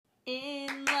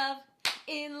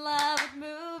In love with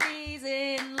movies,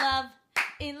 in love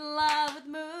with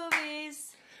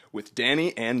movies. With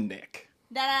Danny and Nick.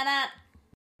 Da-da-da.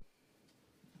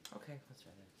 Okay, let's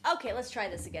try that. Okay, let's try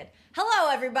this again.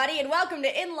 Hello, everybody, and welcome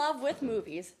to In Love with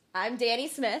Movies. I'm Danny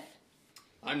Smith,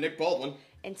 I'm Nick Baldwin.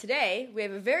 and today we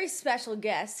have a very special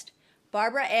guest,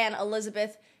 Barbara Ann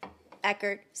Elizabeth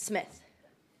Eckert Smith,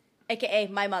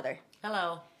 a.k.a. my mother.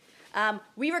 Hello.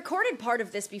 We recorded part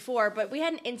of this before, but we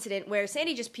had an incident where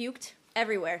Sandy just puked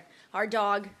everywhere. Our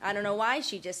dog, I don't know why,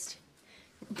 she just...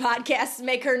 Podcasts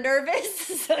make her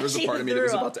nervous, so There was she a part of me that threw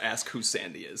was up. about to ask who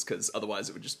Sandy is, because otherwise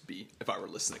it would just be, if I were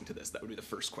listening to this, that would be the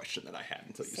first question that I had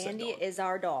until you Sandy said dog. is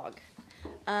our dog.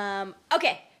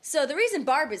 Okay, so the reason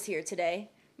Barb is here today,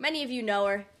 many of you know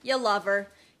her, you love her,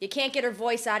 you can't get her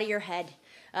voice out of your head.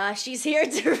 She's here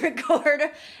to record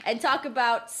and talk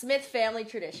about Smith family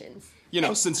traditions. You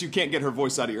know, since you can't get her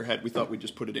voice out of your head, we thought we'd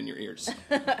just put it in your ears.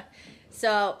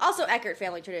 So, also Eckert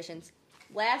family traditions.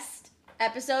 Last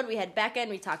episode we had Becca and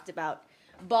we talked about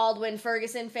Baldwin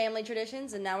Ferguson family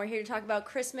traditions, and now we're here to talk about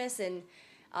Christmas and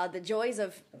the joys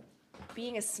of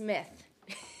being a Smith.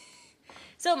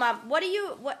 So, Mom,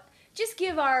 just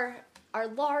give our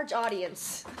large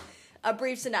audience a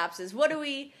brief synopsis. What do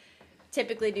we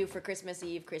typically do for Christmas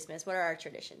Eve, Christmas? What are our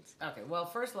traditions? Okay, well,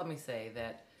 first let me say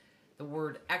that the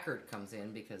word Eckert comes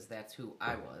in because that's who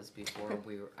I was before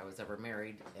I was ever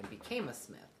married and became a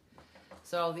Smith.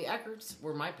 So the Eckerts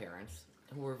were my parents,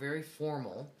 who were very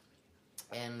formal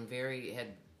and had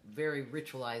very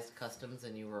ritualized customs,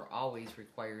 and you were always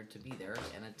required to be there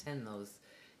and attend those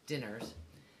dinners.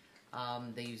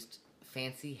 They used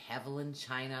fancy Haviland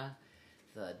china.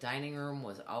 The dining room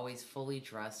was always fully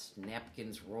dressed,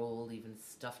 napkins rolled, even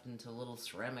stuffed into little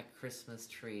ceramic Christmas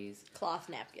trees. Cloth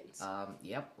napkins.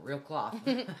 Yep, real cloth.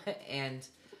 And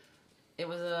it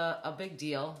was a big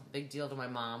deal to my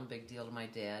mom, big deal to my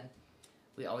dad.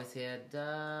 We always had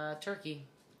turkey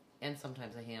and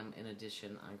sometimes a ham in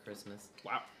addition on Christmas.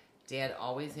 Wow. Dad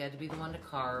always had to be the one to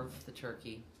carve the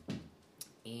turkey,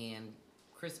 and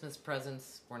Christmas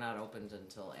presents were not opened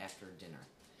until after dinner.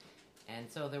 And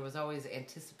so there was always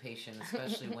anticipation,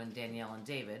 especially when Danielle and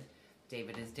David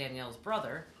is Danielle's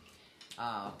brother,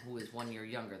 who is 1 year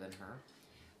younger than her,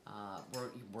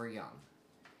 were young.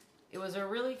 It was a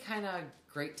really kind of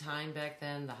great time back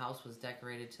then. The house was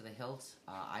decorated to the hilt.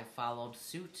 I followed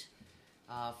suit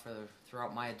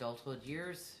throughout my adulthood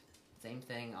years. Same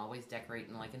thing, always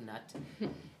decorating like a nut.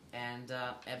 And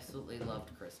absolutely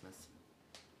loved Christmas.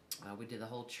 We did the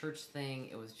whole church thing.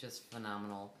 It was just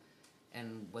phenomenal.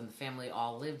 And when the family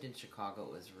all lived in Chicago,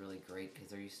 it was really great because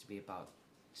there used to be about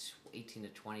 18 to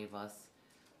 20 of us,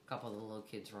 a couple of the little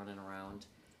kids running around,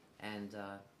 and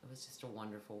it was just a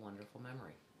wonderful, wonderful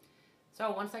memory. So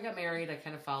once I got married, I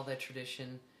kind of followed that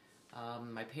tradition.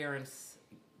 My parents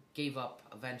gave up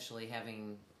eventually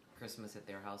having Christmas at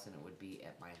their house, and it would be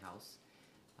at my house.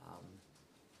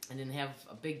 I didn't have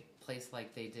a big place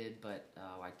like they did, but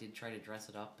I did try to dress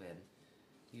it up and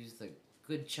use the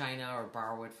good china or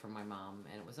borrow it from my mom,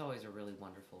 and it was always a really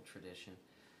wonderful tradition.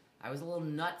 I was a little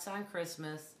nuts on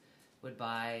Christmas, would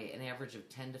buy an average of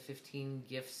 10 to 15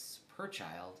 gifts per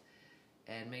child,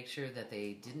 and make sure that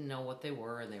they didn't know what they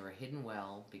were and they were hidden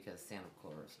well, because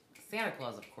Santa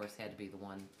Claus, of course, had to be the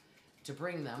one to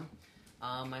bring them.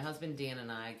 My husband Dan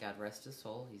and I, God rest his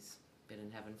soul, he's been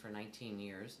in heaven for 19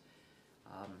 years.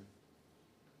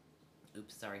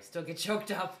 Still get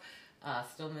choked up,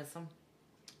 still miss him.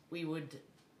 We would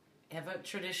have a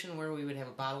tradition where we would have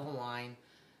a bottle of wine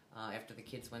after the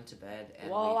kids went to bed.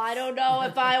 And Whoa, I don't know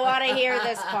if I want to hear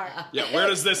this part. Yeah, where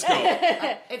does this go?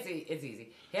 It's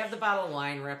easy. Have the bottle of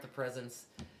wine, wrap the presents,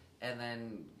 and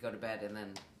then go to bed, and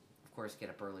then, of course, get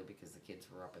up early because the kids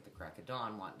were up at the crack of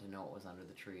dawn wanting to know what was under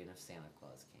the tree and if Santa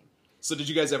Claus came. So did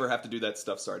you guys ever have to do that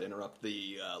stuff? Sorry to interrupt.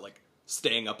 The,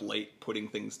 staying up late, putting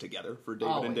things together for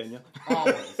David and Danielle?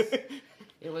 Always.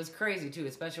 It was crazy, too,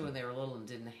 especially when they were little and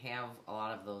didn't have a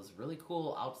lot of those really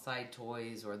cool outside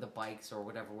toys or the bikes or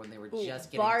whatever when they were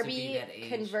just getting to be that age. Barbie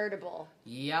convertible.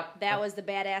 Yep. That was the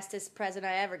badassest present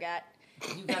I ever got.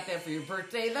 You got that for your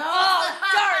birthday, though? Oh,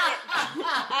 darn it!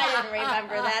 I didn't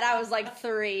remember that. I was like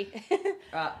 3.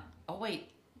 Oh, wait.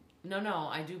 No,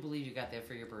 I do believe you got that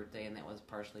for your birthday, and that was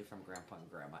partially from Grandpa and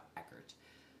Grandma Eckert.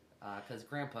 Because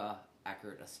Grandpa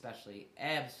Eckert especially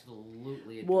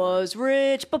absolutely adored. Was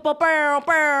rich.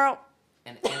 Bow.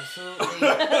 And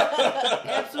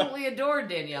absolutely adored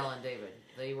Danielle and David.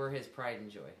 They were his pride and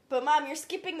joy. But, Mom, you're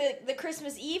skipping the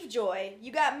Christmas Eve joy.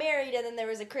 You got married, and then there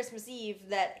was a Christmas Eve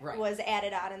that was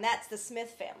added on, and that's the Smith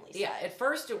family side. Yeah, at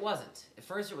first it wasn't. At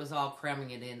first it was all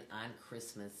cramming it in on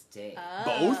Christmas Day.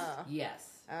 Both?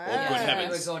 Yes. good We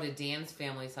heavens. would go to Dan's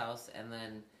family's house and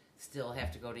then still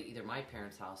have to go to either my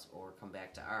parents' house or come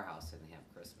back to our house and have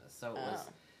Christmas. So it was.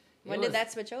 When did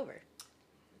that switch over?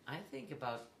 I think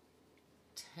about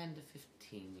 10 to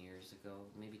 15 years ago,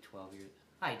 maybe 12 years.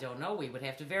 I don't know. We would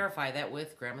have to verify that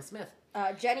with Grandma Smith.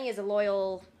 Jenny is a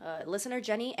loyal listener.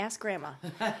 Jenny, ask Grandma.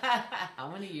 How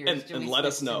many years And let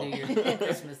us switch to know. New Year's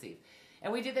Christmas Eve?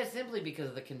 And we did that simply because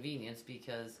of the convenience,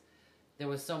 because there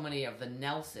was so many of the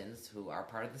Nelsons who are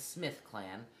part of the Smith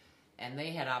clan, and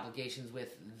they had obligations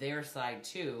with their side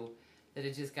too, that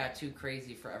it just got too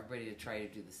crazy for everybody to try to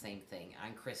do the same thing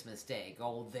on Christmas Day.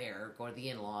 Go there, go to the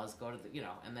in-laws, go to the,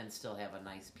 and then still have a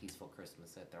nice, peaceful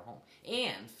Christmas at their home.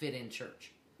 And fit in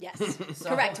church. Yes,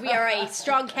 correct. We are a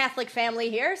strong Catholic family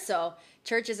here, so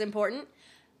church is important.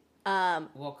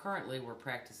 Well, currently we're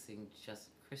practicing just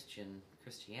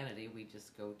Christianity. We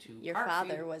just go to Your our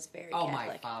father few- was very Oh, Catholic.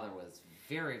 my father was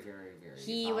very, very, very.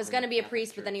 He involved was in going to the be a Catholic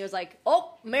priest, but then he Church. was like,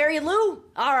 oh, Mary Lou.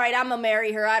 All right, I'm going to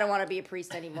marry her. I don't want to be a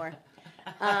priest anymore.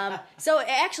 So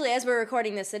actually, as we're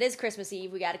recording this, it is Christmas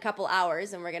Eve. We got a couple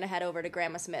hours, and we're going to head over to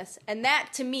Grandma Smith's. And that,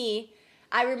 to me,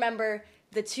 I remember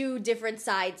the two different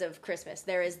sides of Christmas.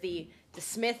 There is the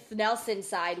Smith-Nelson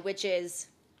side, which is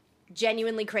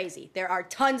genuinely crazy. There are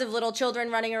tons of little children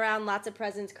running around, lots of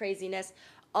presents, craziness,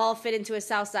 all fit into a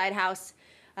South Side house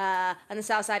on the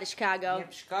South Side of Chicago.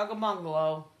 Yep, Chicago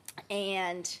Bungalow.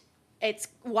 And it's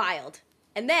wild.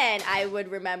 And then I would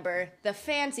remember the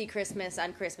fancy Christmas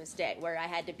on Christmas Day, where I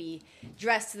had to be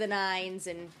dressed to the nines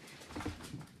and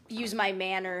use my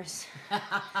manners.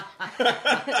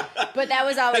 But that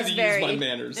was always Use very... my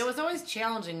manners. It was always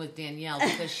challenging with Danielle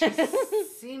because she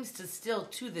seems to still,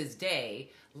 to this day,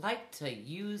 like to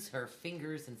use her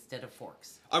fingers instead of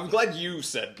forks. I'm glad you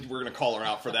said we're going to call her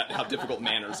out for that, how difficult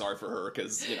manners are for her,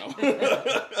 because,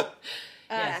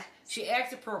 Yes, she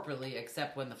acts appropriately,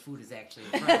 except when the food is actually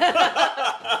in front of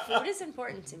her. Food is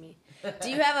important to me. Do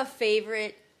you have a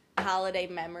favorite holiday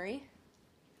memory?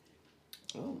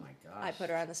 Oh my gosh. I put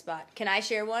her on the spot. Can I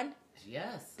share one?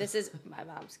 Yes. This is my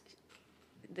mom's.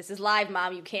 This is live,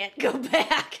 Mom. You can't go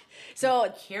back.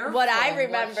 So Careful what I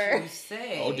remember. What you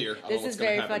say. oh dear. I don't know This what's is gonna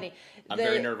very happen. funny. I'm The-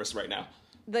 very nervous right now.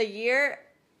 The year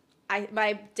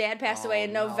my dad passed away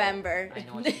in no. November. I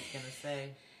know what she's going to say.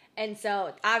 And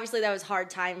so obviously that was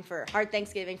hard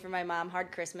Thanksgiving for my mom,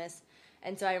 hard Christmas.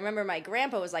 And so I remember my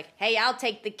grandpa was like, "Hey, I'll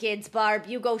take the kids, Barb.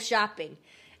 You go shopping."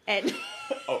 And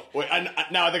Oh, wait,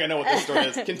 now I think I know what this story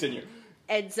is. Continue.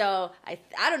 and so I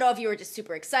don't know if you were just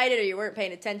super excited or you weren't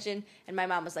paying attention. And my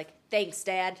mom was like, "Thanks,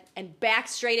 Dad," and backed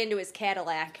straight into his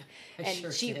Cadillac. I And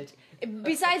sure she, did.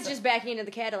 besides just backing into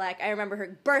the Cadillac, I remember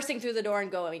her bursting through the door and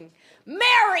going,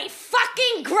 "Merry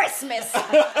fucking Christmas!"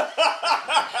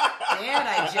 And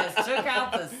I just took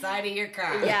out the side of your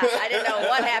car. Yeah, I didn't know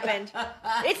what happened.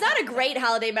 It's not a great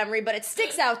holiday memory, but it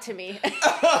sticks out to me.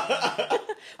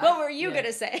 What were you going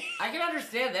to say? I can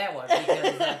understand that one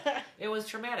because it was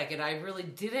traumatic, and I really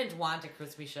didn't want to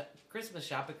Christmas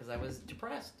shop because I was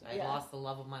depressed. I Yeah. lost the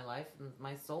love of my life and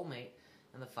my soulmate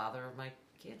and the father of my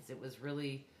kids. It was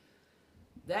really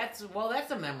that's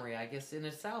a memory, I guess, in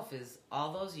itself. Is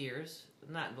all those years,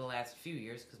 not in the last few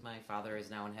years, because my father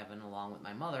is now in heaven along with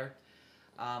my mother.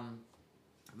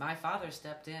 My father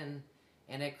stepped in,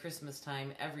 and at Christmas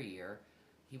time every year,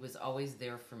 he was always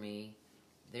there for me.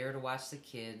 There to watch the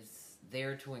kids,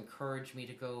 there to encourage me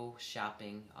to go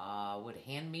shopping, would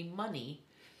hand me money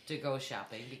to go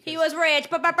shopping. Because He was rich.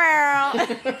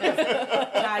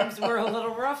 times were a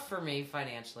little rough for me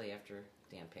financially after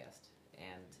Dan passed.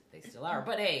 And they still are.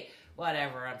 But hey,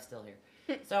 whatever, I'm still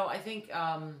here. So I think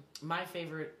my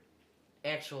favorite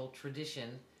actual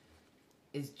tradition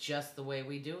is just the way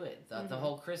we do it. The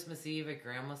whole Christmas Eve at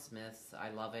Grandma Smith's, I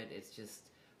love it. It's just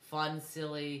fun,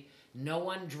 silly. No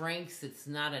one drinks. It's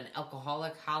not an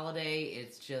alcoholic holiday.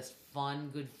 It's just fun,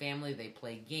 good family. They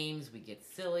play games. We get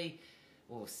silly.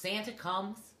 Oh, Santa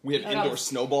comes. We have indoor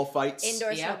snowball fights.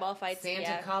 Indoor Yep. snowball fights. Santa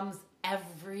yeah. comes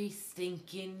every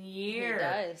stinking He year.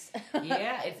 does.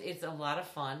 Yeah, it's a lot of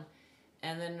fun.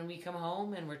 And then we come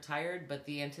home and we're tired, but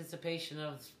the anticipation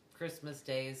of Christmas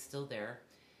Day is still there.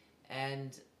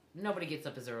 And nobody gets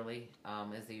up as early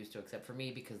as they used to, except for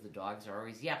me, because the dogs are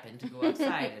always yapping to go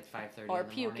outside at 5:30 Or in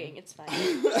the puking. morning. It's fine.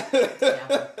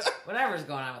 Yeah, whatever's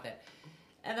going on with that.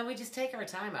 And then we just take our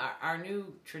time. Our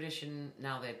new tradition,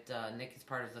 now that Nick is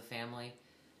part of the family,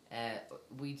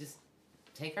 we just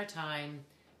take our time,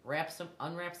 unwrap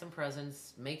some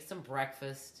presents, make some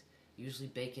breakfast, usually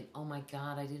bacon. Oh my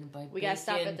God, I didn't buy bacon. We gotta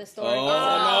stop at the store. Oh,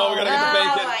 no, we gotta get the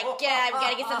bacon. Oh my God, we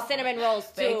gotta get some cinnamon rolls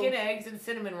too. Bacon, eggs, and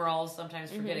cinnamon rolls.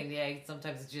 Sometimes forgetting the eggs.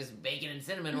 Sometimes it's just bacon and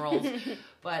cinnamon rolls.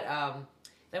 But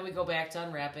then we go back to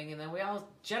unwrapping, and then we all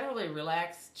generally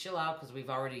relax, chill out, because we've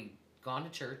already gone to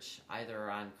church, either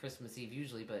on Christmas Eve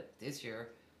usually, but this year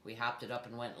we hopped it up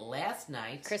and went last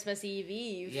night. Christmas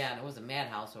Eve. Yeah, and it was a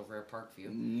madhouse over at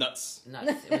Parkview. Nuts.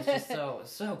 It was just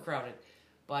so crowded,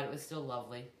 but it was still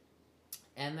lovely.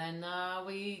 And then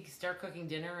we start cooking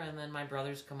dinner, and then my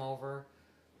brothers come over.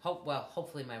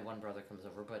 Hopefully my one brother comes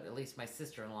over, but at least my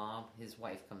sister-in-law, his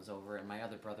wife, comes over, and my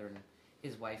other brother and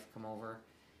his wife come over.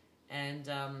 And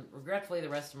regretfully, the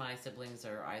rest of my siblings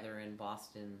are either in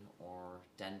Boston or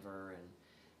Denver. And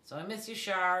so I miss you,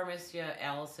 Shar, miss you,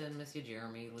 Allison, miss you,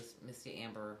 Jeremy, miss you,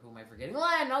 Amber. Who am I forgetting?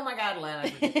 Len! Oh my God,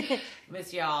 Len!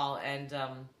 Miss y'all. And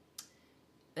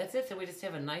that's it. So we just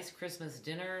have a nice Christmas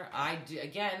dinner. I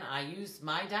use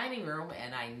my dining room,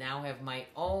 and I now have my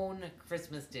own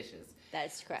Christmas dishes.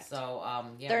 That's correct. So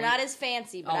they're not as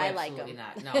fancy, but I like them.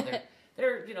 Absolutely not. No,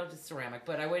 they're just ceramic.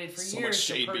 But I waited for years. So much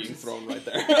shade being thrown right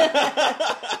there.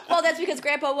 Well, that's because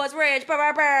Grandpa was rich.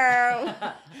 I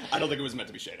don't think it was meant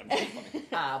to be shade. I'm just funny.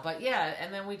 But yeah,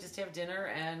 and then we just have dinner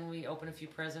and we open a few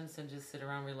presents and just sit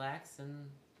around, relax, and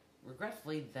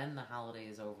regretfully, then the holiday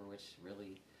is over, which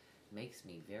really makes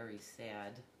me very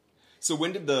sad. So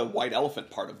when did the white elephant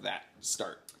part of that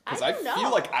start? Because I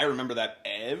feel like I remember that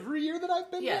every year that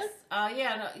I've been there.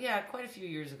 Yes. Quite a few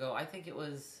years ago. I think it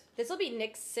was... This will be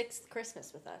Nick's 6th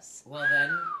Christmas with us. Well,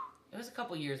 then, it was a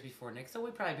couple years before Nick, so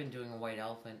we've probably been doing a white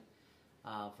elephant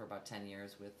for about 10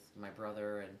 years with my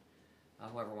brother and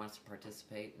whoever wants to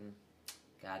participate, and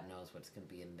God knows what's going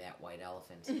to be in that white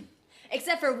elephant.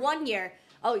 Except for one year.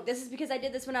 Oh, this is because I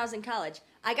did this when I was in college.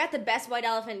 I got the best white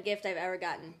elephant gift I've ever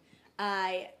gotten.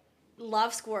 I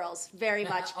love squirrels very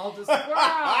much. Oh, the squirrel!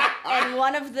 And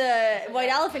one of the white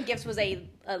elephant gifts was a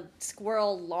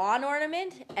squirrel lawn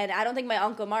ornament, and I don't think my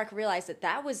Uncle Mark realized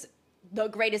that was the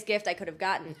greatest gift I could have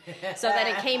gotten. So then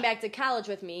it came back to college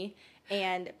with me,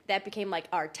 and that became like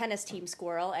our tennis team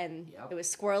squirrel, and It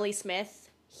was Squirrely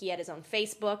Smith. He had his own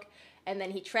Facebook, and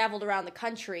then he traveled around the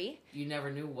country. You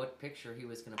never knew what picture he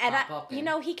was going to pop up in. You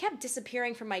know, he kept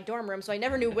disappearing from my dorm room, so I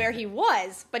never knew where he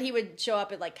was, but he would show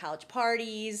up at like college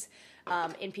parties,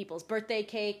 in people's birthday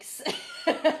cakes.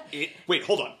 Wait,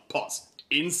 hold on. Pause.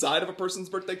 Inside of a person's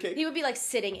birthday cake? He would be like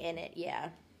sitting in it, yeah.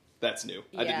 That's new.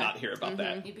 I did not hear about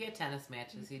that. He'd be at tennis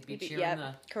matches. He'd be cheering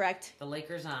correct. The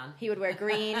Lakers on. He would wear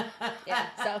green. Yeah,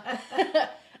 so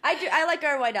I like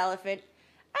our white elephant.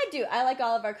 I like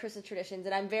all of our Christmas traditions,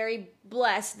 and I'm very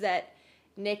blessed that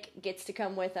Nick gets to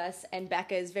come with us, and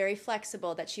Becca is very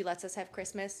flexible that she lets us have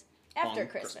Christmas after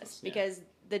Christmas because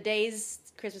the days,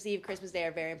 Christmas Eve, Christmas Day,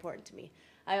 are very important to me.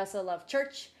 I also love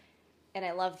church, and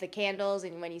I love the candles,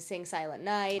 and when you sing Silent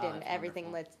Night, and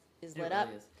everything is lit up.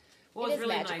 Is. Well, it was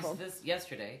really magical. Nice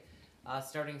yesterday,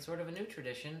 starting sort of a new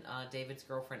tradition. David's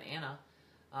girlfriend, Anna,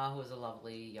 who is a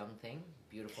lovely young thing,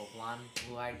 beautiful blonde,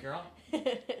 blue-eyed girl,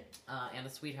 and a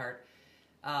sweetheart.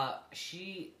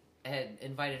 She had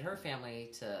invited her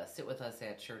family to sit with us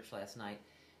at church last night,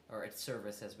 or at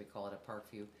service, as we call it, at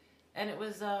Parkview. And it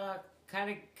was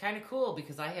kind of cool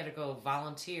because I had to go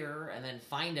volunteer and then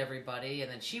find everybody,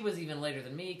 and then she was even later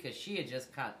than me because she had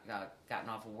just gotten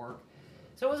off of work.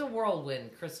 So it was a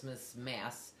whirlwind Christmas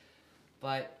mass,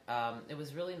 but it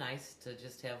was really nice to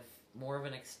just have more of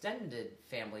an extended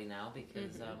family now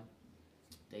because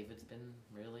David's been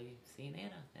really seeing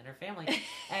Anna and her family.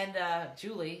 And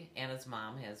Julie, Anna's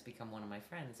mom, has become one of my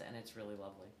friends, and it's really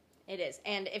lovely. It is.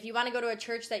 And if you want to go to a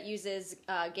church that uses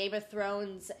Game of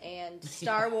Thrones and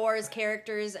Star Wars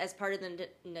characters as part of the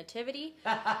nativity,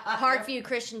 Parkview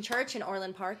Christian Church in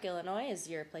Orland Park, Illinois is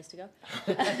your place to go.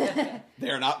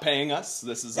 They're not paying us.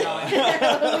 This is... We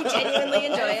genuinely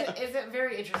enjoy it. It's a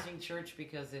very interesting church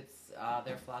because it's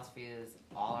their philosophy is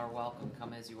all are welcome,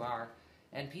 come as you are.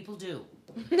 And people do.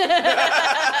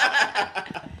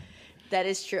 That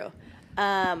is true.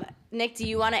 Nick, do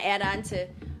you want to add on to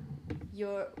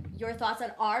your thoughts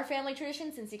on our family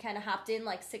tradition since you kind of hopped in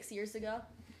like 6 years ago?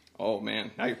 Oh man,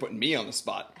 now you're putting me on the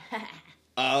spot.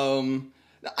 I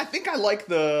think I like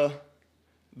the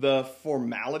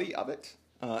formality of it,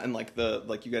 and like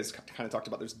you guys kind of talked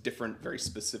about. There's different, very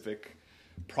specific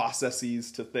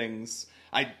processes to things.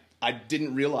 I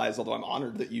didn't realize, although I'm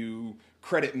honored that you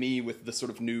credit me with the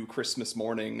sort of new Christmas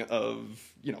morning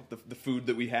of the food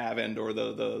that we have and or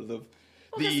the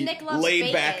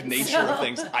laid back nature of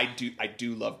things. I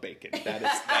do love bacon. That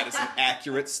is an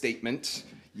accurate statement.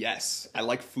 Yes, I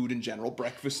like food in general.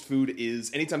 Breakfast food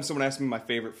is, anytime someone asks me my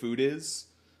favorite food is,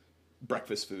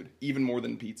 breakfast food. Even more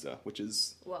than pizza, which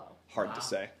is hard to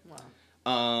say.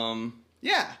 Wow.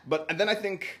 Yeah, but then I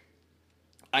think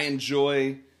I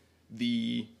enjoy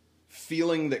the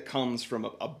feeling that comes from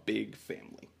a big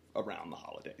family. around the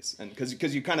holidays, and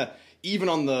because you kind of, even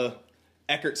on the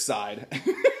Eckert side.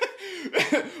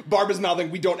 Barb is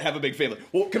mouthing, we don't have a big family.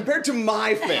 Well, compared to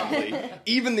my family,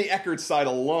 even the Eckert side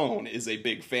alone is a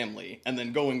big family. And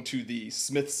then going to the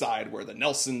Smith side, where the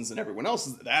Nelsons and everyone else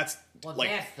is, that's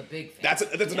the big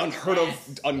family. That's an unheard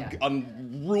of,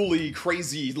 unruly,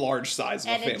 crazy, large size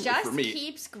of a family for me. And it just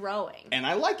keeps growing. And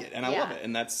I like it, and I love it,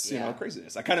 and that's,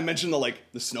 craziness. I kind of mentioned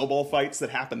the snowball fights that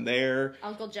happen there.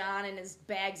 Uncle John and his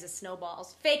bags of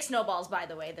snowballs. Fake snowballs, by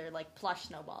the way. They're like plush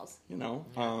snowballs.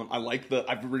 I like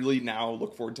I've really now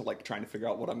look forward to trying to figure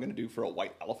out what I'm going to do for a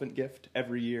white elephant gift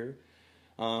every year.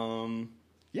 I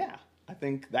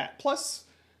think that. Plus,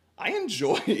 I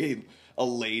enjoy a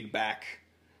laid back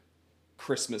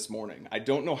Christmas morning. I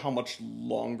don't know how much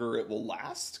longer it will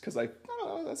last, because I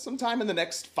don't know, sometime in the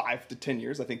next 5 to 10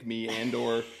 years, I think me and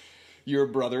or your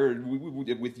brother,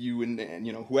 with you and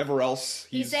whoever else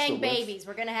he's saying babies.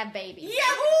 We're gonna have babies.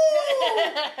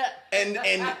 Yahoo! and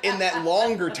in that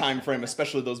longer time frame,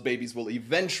 especially, those babies will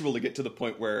eventually get to the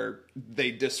point where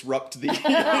they disrupt the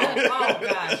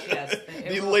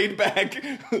the laid back,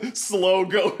 slow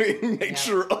going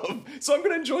nature of. So I'm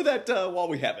gonna enjoy that while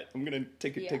we have it. I'm gonna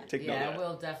take note of that. Yeah, it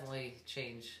will definitely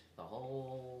change the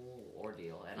whole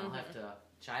ordeal, and I'll have to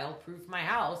child-proof my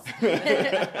house.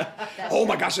 Oh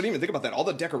my gosh, I didn't even think about that. All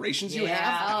the decorations you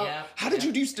have. Yeah. How did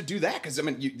you used to do that? Because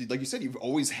like you said, you've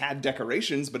always had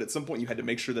decorations, but at some point you had to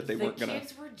make sure that they weren't gonna. The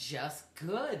kids were just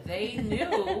good. They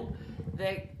knew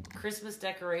that Christmas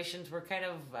decorations were kind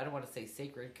of, I don't want to say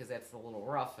sacred, because that's a little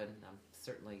rough, and I'm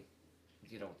certainly,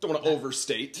 don't want to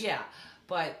overstate. Yeah,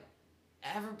 but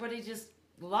everybody just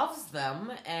loves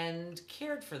them and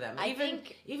cared for them.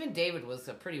 Even David was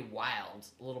a pretty wild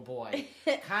little boy,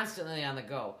 constantly on the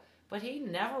go. But he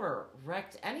never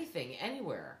wrecked anything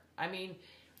anywhere. I mean,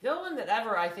 the only one that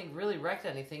ever, I think, really wrecked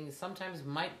anything sometimes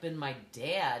might have been my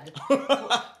dad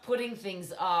putting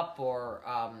things up, or,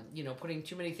 putting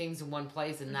too many things in one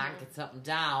place and knocking something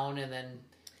down, and then...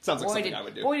 Sounds like something I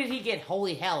would do. Boy, did he get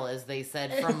holy hell, as they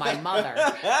said, from my mother.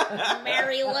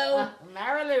 Mary Lou.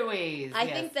 Mary Louise. I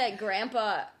think that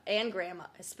Grandpa and Grandma,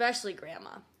 especially Grandma,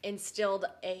 instilled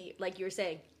like you were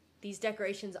saying, these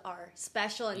decorations are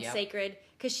special and sacred.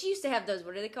 Because she used to have those,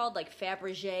 what are they called? Like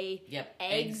Fabergé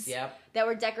eggs that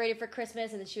were decorated for Christmas.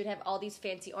 And then she would have all these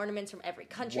fancy ornaments from every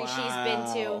country she's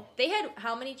been to. They had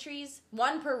how many trees?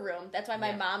 1 per room. That's why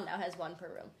my mom now has 1 per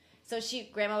room. So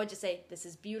Grandma would just say, this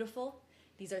is beautiful.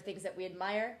 These are things that we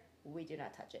admire. We do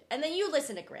not touch it. And then you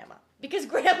listen to Grandma, because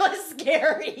Grandma's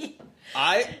scary.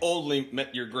 I only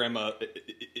met your grandma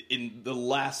in the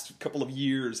last couple of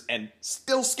years, and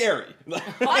still scary. She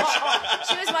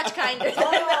was much kinder than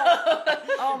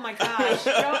Oh my gosh.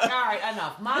 All right,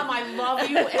 enough. Mom, I love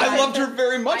you. I loved her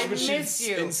very much, but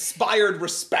she inspired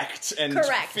respect and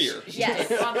fear.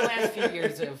 Yes. On the last few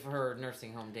years of her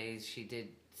nursing home days, she did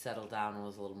settle down and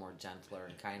was a little more gentler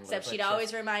and kinder. Except she'd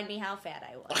always remind me how fat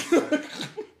I was.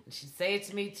 She'd say it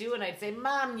to me too, and I'd say,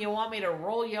 Mom, you want me to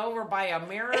roll you over by a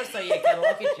mirror so you can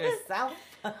look at yourself?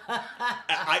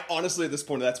 I honestly, at this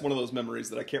point, that's one of those memories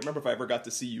that I can't remember if I ever got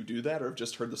to see you do that or have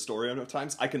just heard the story enough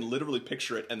times. I can literally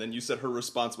picture it, and then you said her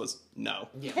response was, no.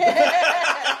 Yeah.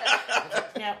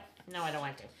 No, I don't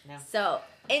want to. No. So,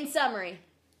 in summary,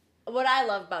 what I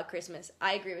love about Christmas,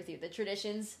 I agree with you, the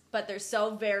traditions, but they're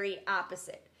so very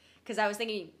opposite. Because I was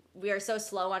thinking, we are so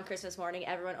slow on Christmas morning.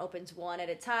 Everyone opens one at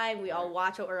a time. We all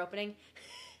watch what we're opening.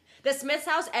 The Smith's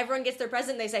house, everyone gets their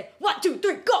present, and they say, 1, 2,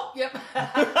 3, go! Yep.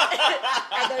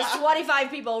 And there's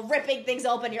 25 people ripping things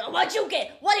open. You're like, what'd you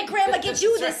get? What did Grandma get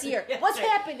you this year? What's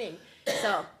happening?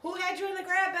 So, who had you in the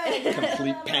grab bag?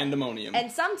 Complete pandemonium.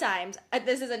 And sometimes,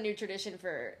 this is a new tradition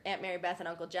for Aunt Mary Beth and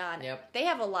Uncle John. Yep. They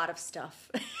have a lot of stuff.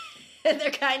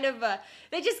 They're kind of,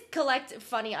 they just collect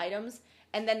funny items.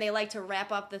 And then they like to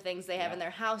wrap up the things they have in their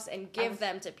house and give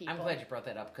them to people. I'm glad you brought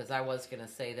that up, because I was going to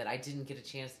say that I didn't get a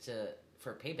chance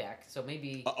for payback. So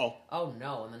maybe... Oh,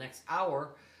 no. In the next hour,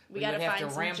 we got to have find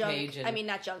to some rampage. junk. I mean,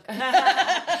 not junk.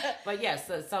 But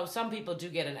yes, so some people do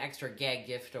get an extra gag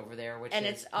gift over there, which and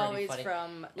is it's always funny.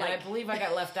 from... And I believe I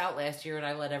got left out last year, and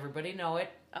I let everybody know it.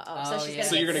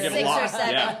 So you're gonna get 6 a lot. or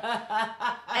 7.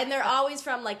 Yeah. And they're always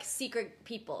from, like, secret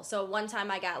people. So one time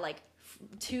I got, like,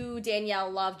 to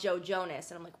Danielle Love Joe Jonas,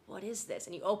 and I'm like, what is this?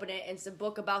 And you open it, and it's a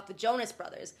book about the Jonas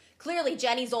Brothers. Clearly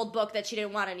Jenny's old book that she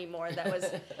didn't want anymore that was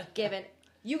given.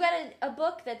 You got a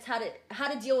book that's how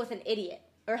to deal with an idiot,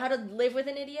 or how to live with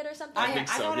an idiot or something? I think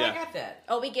so, thought yeah. I got that.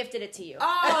 Oh, we gifted it to you.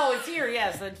 Oh, it's here,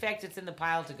 yes. In fact, it's in the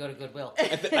pile to go to Goodwill.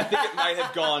 I think it might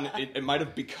have gone, it might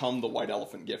have become the white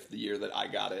elephant gift the year that I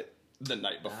got it. the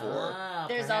night before.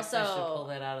 There's perhaps I should also- pull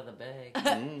that out of the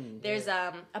bag. There's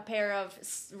a pair of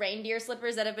reindeer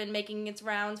slippers that have been making its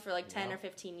rounds for like 10 Yep. or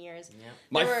 15 years.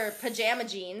 Yep. There were pajama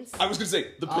jeans. I was going to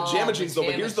say, the pajama jeans, though, but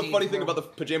pajama here's the jeans funny thing were- about the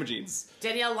pajama jeans.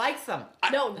 Danielle likes them.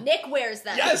 No, Nick wears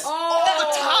them. Yes! Oh!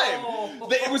 All the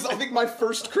time! It was, I think, my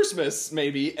first Christmas,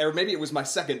 maybe, or maybe it was my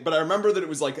second, but I remember that it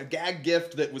was like a gag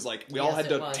gift that was like, we all Yes, had it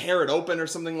to was. tear it open or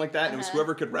something like that, and it was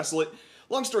whoever could wrestle it.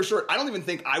 Long story short, I don't even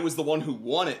think I was the one who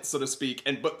won it, so to speak,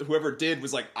 but whoever did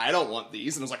was like, I don't want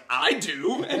these, and I was like, I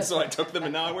do! And so I took them,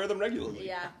 and now I wear them regularly.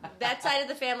 Yeah, that side of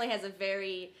the family has a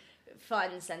very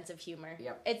fun sense of humor.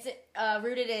 Yep. It's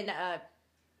rooted in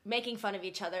making fun of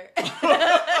each other,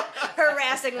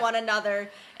 harassing one another,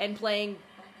 and playing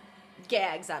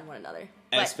gags on one another.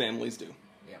 As But- families do.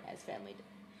 as family do.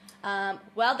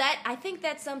 Well, I think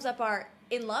that sums up our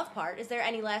in love part. Is there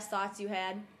any last thoughts you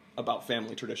had About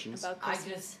family traditions. about I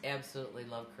Christmas? just absolutely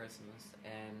love Christmas,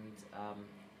 and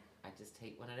I just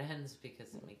hate when it ends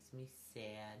because it makes me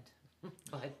sad.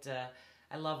 But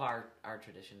I love our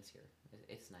traditions here.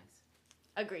 It's nice.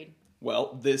 Agreed.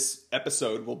 Well, this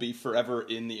episode will be forever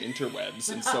in the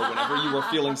interwebs, and so whenever you are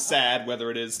feeling sad, whether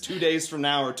it is 2 days from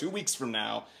now or 2 weeks from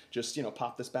now, just,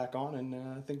 pop this back on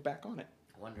and think back on it.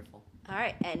 Wonderful. All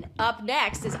right, and up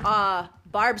next is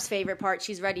Barb's favorite part.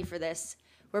 She's ready for this.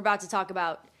 We're about to talk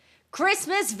about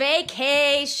Christmas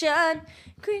vacation.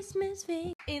 Christmas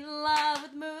vacation. In love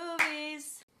with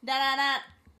movies. Da da da.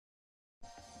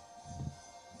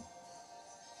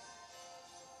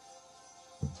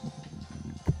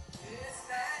 It's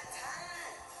that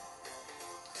time.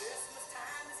 Christmas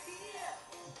time is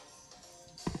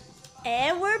here.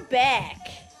 And we're back.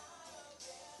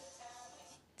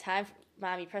 Time for...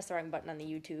 Mom, you pressed the wrong button on the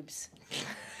YouTubes.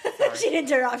 She didn't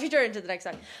turn it off. She turned it to the next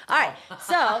song. All right,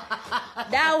 so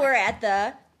now we're at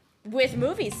the With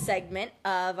Movies segment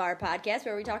of our podcast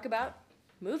where we talk about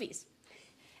movies.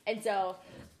 And so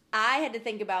I had to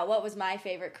think about what was my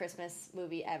favorite Christmas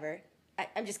movie ever.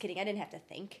 I'm just kidding. I didn't have to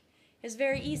think. It was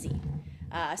very easy.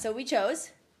 So we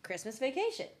chose Christmas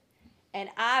Vacation. And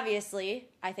obviously,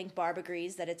 I think Barb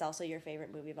agrees that it's also your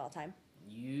favorite movie of all time.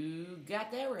 You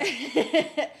got that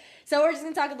right. So we're just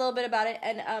going to talk a little bit about it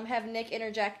and have Nick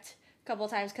interject a couple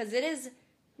of times because it is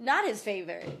not his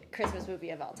favorite Christmas movie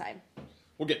of all time.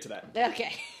 We'll get to that.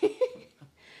 Okay.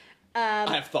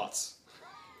 I have thoughts.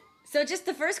 So just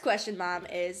the first question, Mom,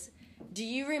 is do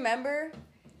you remember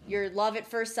your love at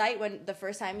first sight when the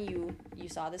first time you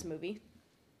saw this movie?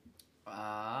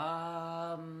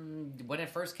 When it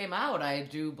first came out, I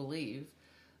do believe.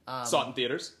 Saw it in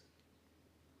theaters.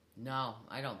 No,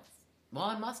 I don't. Well,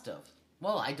 I must have.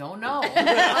 Well, I don't know.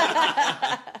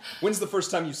 When's the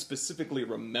first time you specifically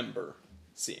remember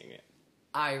seeing it?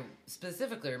 I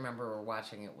specifically remember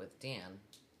watching it with Dan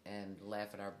and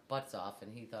laughing our butts off,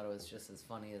 and he thought it was just as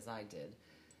funny as I did.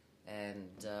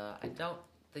 And I don't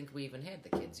think we even had the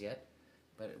kids yet,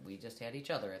 but we just had each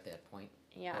other at that point.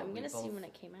 Yeah, But I'm we going to see both- when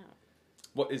it came out.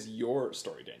 What is your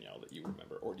story, Danielle, that you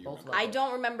remember, or do you Both remember? I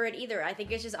don't remember it either. I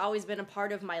think it's just always been a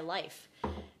part of my life.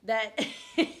 That it's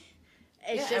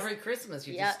Yeah, just every Christmas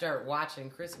you Yeah. just start watching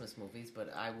Christmas movies,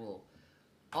 but I will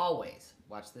always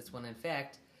watch this one. In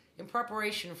fact, in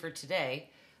preparation for today,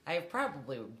 I have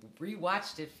probably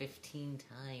rewatched it 15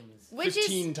 times. which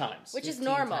 15 is times. which is 15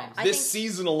 normal. times. I This think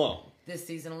season alone. This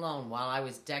season alone, while I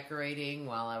was decorating,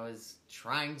 while I was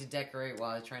trying to decorate,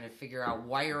 while I was trying to figure out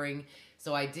wiring,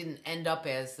 so I didn't end up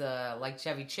as like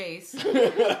Chevy Chase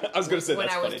I was going to say when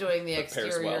that's I was funny. doing the That pairs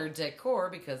exterior well. decor,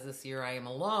 because this year I am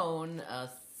alone, a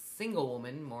single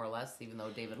woman, more or less, even though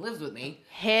David lives with me.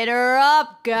 hit her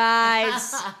up,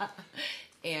 guys.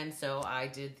 And so I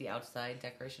did the outside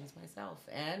decorations myself.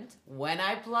 And when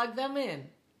I plugged them in,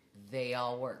 they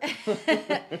all worked.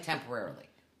 Temporarily.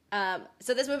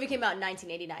 So this movie came out in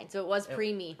 1989, so it was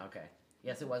pre-me Okay.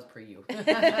 Yes, it was pre you.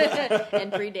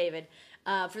 and pre-David.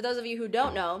 For those of you who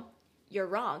don't know, you're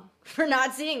wrong for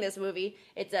not seeing this movie.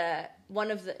 It's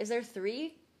one of the. Is there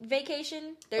 3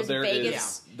 vacation? There's There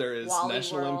Vegas. there is Wally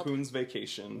National World. Lampoon's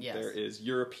Vacation. Yes. There is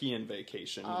European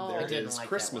Vacation. Oh. There I didn't is like that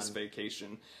Christmas one.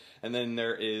 Vacation. And then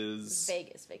there is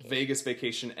Vegas vacation. Vegas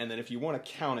Vacation. And then if you want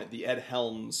to count it, the Ed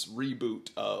Helms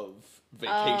reboot of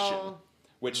Vacation. Oh.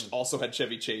 Which also had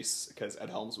Chevy Chase, because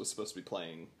Ed Helms was supposed to be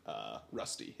playing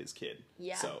Rusty, his kid.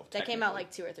 Yeah, So, that came out technically-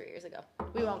 like 2 or 3 years ago.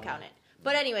 We won't count it.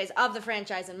 But anyways, of the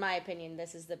franchise, in my opinion,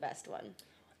 this is the best one.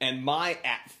 And my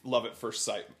love at first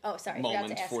sight Oh, sorry, I forgot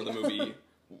moment to ask for you. the movie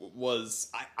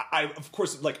was I of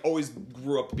course like always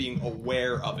grew up being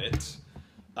aware of it.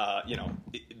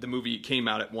 The movie came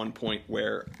out at one point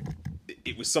where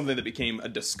it was something that became a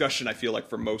discussion. I feel like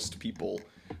for most people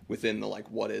within the like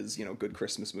what is, you know, good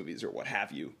Christmas movies or what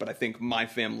have you. But I think my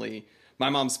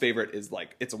mom's favorite is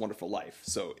like It's a Wonderful Life,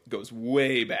 so it goes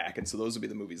way back, and so those would be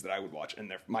the movies that I would watch.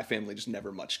 And my family just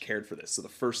never much cared for this. So the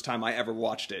first time I ever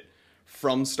watched it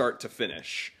from start to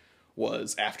finish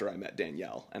was after I met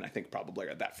Danielle, and I think probably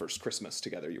at that first Christmas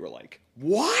together, you were like,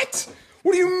 "What?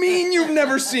 What do you mean you've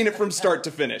never seen it from start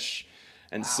to finish?"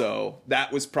 And so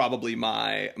that was probably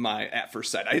my at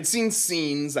first sight. I had seen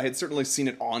scenes, I had certainly seen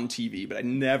it on TV, but I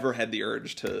never had the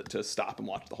urge to stop and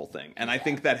watch the whole thing. And I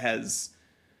think that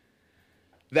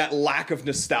lack of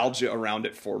nostalgia around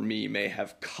it for me may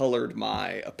have colored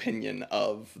my opinion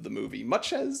of the movie,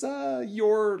 much as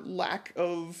your lack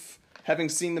of having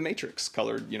seen The Matrix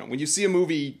colored, you know, when you see a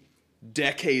movie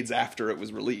decades after it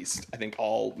was released, I think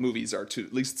all movies are to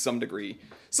at least some degree,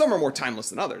 some are more timeless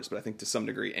than others, but I think to some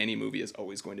degree any movie is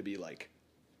always going to be like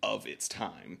of its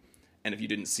time. And if you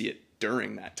didn't see it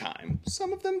during that time,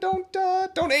 some of them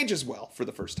don't age as well for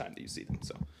the first time that you see them.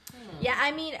 So yeah,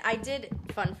 I mean, I did,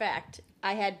 fun fact,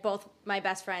 I had both my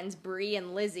best friends, Bree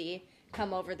and Lizzie,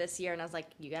 come over this year, and I was like,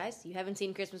 you guys, you haven't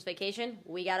seen Christmas Vacation?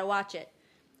 We gotta watch it.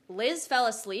 Liz fell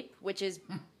asleep, which is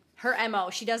her MO.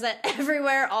 She does that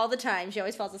everywhere all the time. She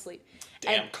always falls asleep.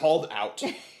 damn, called out.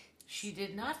 She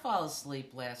did not fall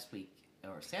asleep last week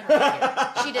or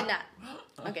Saturday. She did not.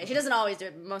 Okay, she doesn't always do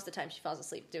it. Most of the time she falls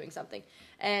asleep doing something.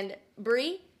 And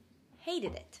Bree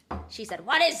hated it. She said,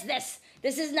 "What is this?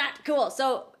 This is not cool."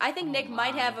 So I think Nick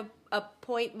might have a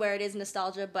point where it is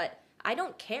nostalgia, but I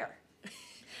don't care.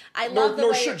 I love the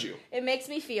nor way should you. It makes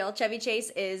me feel. Chevy Chase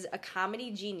is a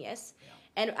comedy genius.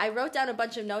 And I wrote down a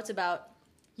bunch of notes about,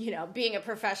 you know, being a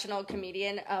professional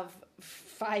comedian of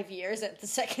 5 years at the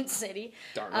Second City.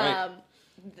 Darn right.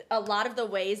 A lot of the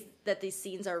ways that these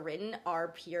scenes are written are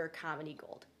pure comedy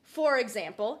gold. For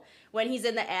example, when he's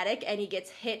in the attic and he gets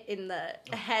hit in the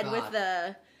head with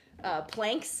the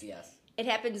planks, Yes. it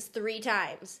happens 3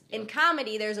 times. In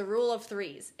comedy, there's a rule of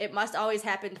 3s. It must always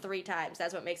happen 3 times.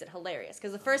 That's what makes it hilarious.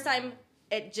 Because the first time,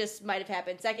 it just might have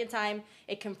happened. Second time,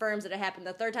 it confirms that it happened.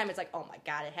 The third time, it's like, oh my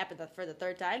God, it happened for the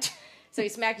third time. So he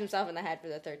smacked himself in the head for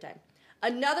the third time.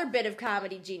 Another bit of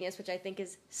comedy genius, which I think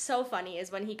is so funny,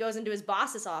 is when he goes into his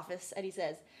boss's office and he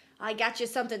says, "I got you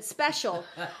something special."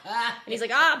 And he's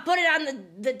like, put it on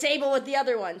the table with the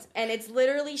other ones. And it's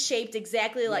literally shaped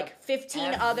exactly like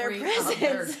 15 other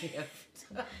presents.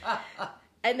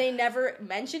 And they never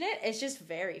mention it. It's just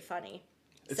very funny.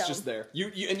 It's just there.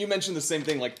 You mentioned the same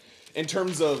thing, like in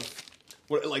terms of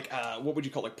what would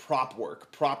you call like prop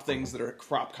work, prop things that are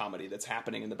prop comedy that's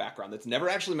happening in the background that's never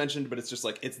actually mentioned, but it's just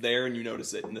like it's there and you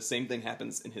notice it. And the same thing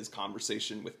happens in his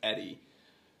conversation with Eddie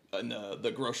in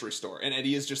the grocery store, and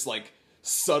Eddie is just like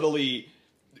subtly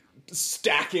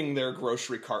stacking their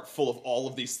grocery cart full of all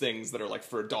of these things that are like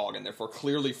for a dog and therefore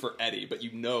clearly for Eddie, but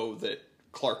you know that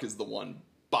Clark is the one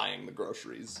buying the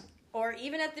groceries. Or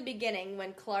even at the beginning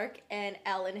when Clark and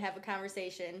Ellen have a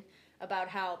conversation about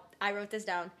how, I wrote this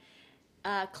down,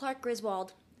 Clark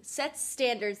Griswold sets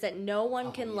standards that no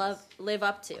one can live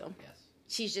up to. Yes.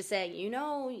 She's just saying, you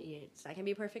know, it's not going to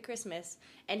be a perfect Christmas.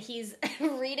 And he's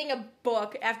reading a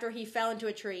book after he fell into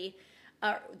a tree.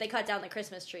 They cut down the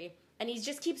Christmas tree. And he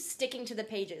just keeps sticking to the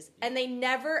pages. And they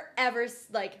never, ever,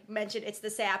 like, mention it's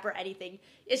the sap or anything.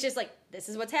 It's just like, this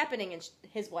is what's happening. And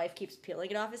his wife keeps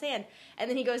peeling it off his hand. And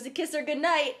then he goes to kiss her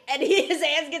goodnight. And his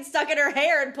hands get stuck in her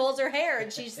hair and pulls her hair.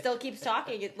 And she still keeps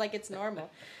talking like it's normal.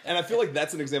 And I feel like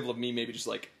that's an example of me maybe just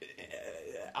like,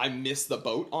 I missed the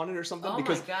boat on it or something. Oh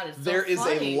because my God, it's so there is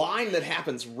funny. a line that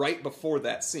happens right before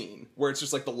that scene where it's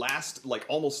just like the last, like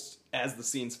almost as the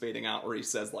scene's fading out, where he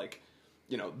says like,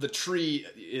 you know, the tree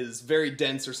is very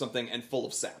dense or something and full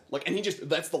of sap. Like, and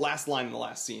that's the last line in the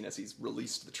last scene as he's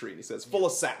released the tree. And he says, full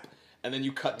of sap. And then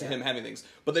you cut to him having things.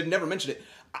 But they've never mentioned it.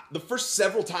 The first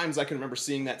several times I can remember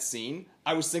seeing that scene,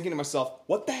 I was thinking to myself,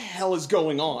 what the hell is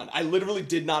going on? I literally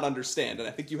did not understand. And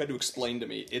I think you had to explain to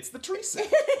me, it's the tree sap.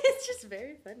 It's just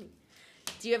very funny.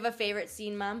 Do you have a favorite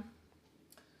scene, Mom?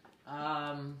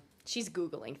 She's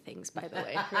Googling things, by the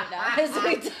way, right now, as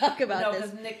we talk about this. No,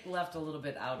 because Nick left a little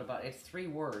bit out about it's 3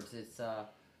 words. It's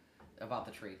about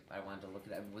the tree. I wanted to look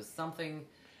at it. It was something...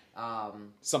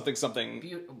 something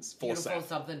full of sap.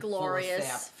 Something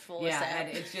glorious, full of sap.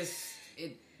 And it's just...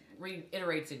 It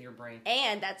reiterates in your brain.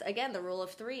 And that's, again, the rule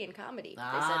of 3 in comedy.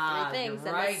 They said 3 things, you're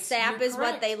and right. the sap You're is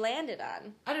correct. what they landed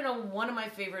on. I don't know, one of my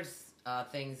favorite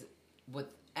things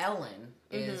with Ellen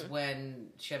is when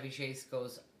Chevy Chase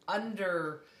goes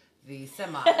under the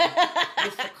semi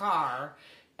with the car,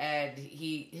 and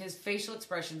his facial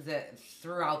expressions that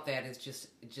throughout that is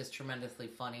just tremendously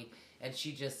funny. And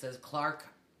she just says, "Clark,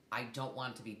 I don't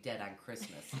want to be dead on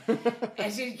Christmas."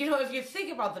 And she, you know, if you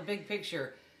think about the big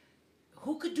picture,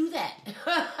 who could do that?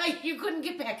 You couldn't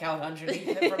get back out underneath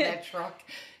it from that truck.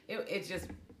 It's just,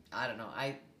 I don't know.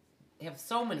 I have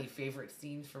so many favorite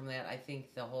scenes from that. I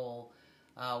think the whole,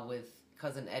 with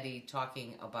Cousin Eddie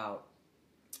talking about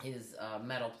his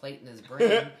metal plate in his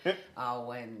brain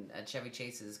when Chevy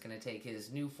Chase is going to take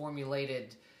his new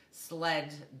formulated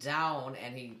sled down,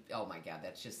 and oh my God,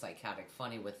 that's just psychotic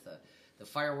funny with the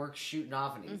fireworks shooting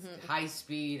off, and he's high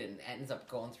speed and ends up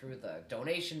going through the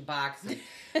donation box. And,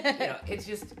 it's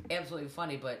just absolutely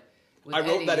funny. But with I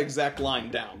wrote Eddie, that exact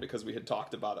line down because we had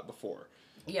talked about it before.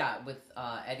 Yeah, with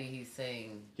Eddie, he's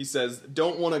saying, he says,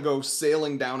 "Don't want to go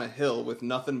sailing down a hill with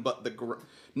nothing but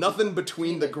nothing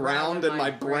between the ground and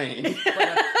my brain."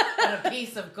 but a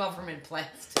piece of government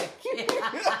plastic.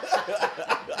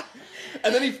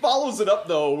 And then he follows it up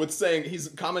though with saying, he's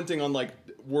commenting on like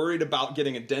worried about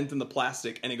getting a dent in the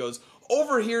plastic, and he goes,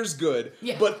 "Over here's good,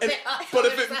 Yeah. but if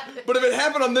it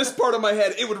happened on this part of my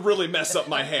head, it would really mess up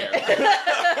my hair."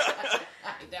 I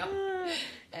know.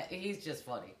 He's just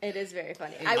funny. It is very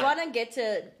funny. I want to get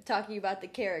to talking about the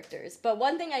characters, but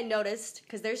one thing I noticed,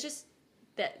 because there's just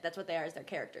that's what they are, is they're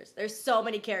characters. There's so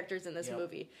many characters in this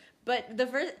movie. But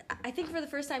I think for the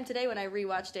first time today when I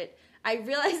rewatched it, I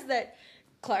realized that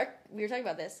Clark, we were talking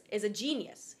about this, is a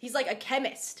genius. He's like a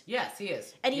chemist. Yes, he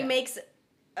is. And he makes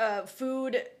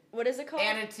food, what is it called?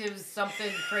 Additives,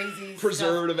 something crazy.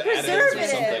 Preservative stuff. additives or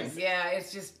something. Yeah,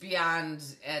 it's just beyond,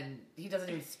 and he doesn't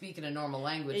even speak in a normal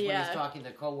language when he's talking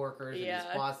to coworkers, and his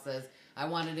boss says, "I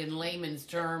want it in layman's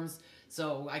terms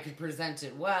so I could present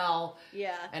it well."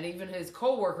 Yeah. And even his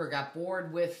coworker got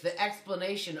bored with the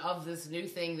explanation of this new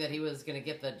thing that he was going to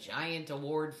get the giant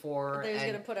award for. They was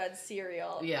going to put on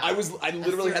cereal. Yeah. I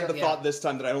literally had the cereal, thought this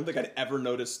time that I don't think I'd ever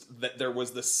noticed that there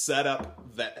was the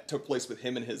setup that took place with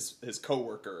him and his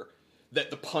coworker, that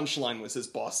the punchline was his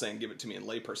boss saying, "Give it to me in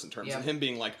layperson terms," and him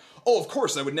being like, "Oh, of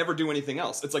course, I would never do anything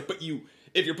else." It's like, but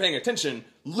if you're paying attention,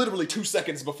 literally 2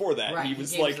 seconds before that, he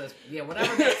was like,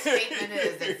 whatever that statement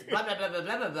is, it's blah, blah, blah, blah,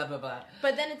 blah, blah, blah, blah.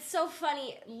 But then it's so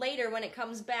funny later when it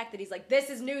comes back that he's like, "This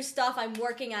is new stuff I'm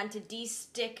working on to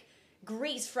de-stick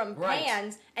grease from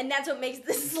pans," and that's what makes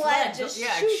the sled just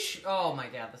shoot. Oh my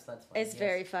God, the sled's funny. It's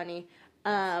very funny.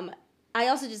 I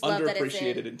also just love that it's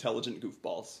underappreciated, intelligent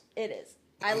goofballs. It is.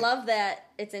 I love that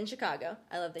it's in Chicago.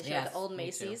 I love they show the old me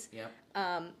Macy's. too. Yep.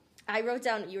 I wrote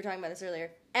down, you were talking about this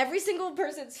earlier, every single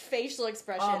person's facial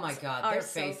expressions Oh my God, are their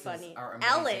so faces funny. are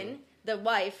amazing. Ellen, the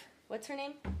wife, what's her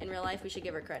name? In real life, we should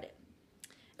give her credit.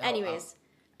 Anyways,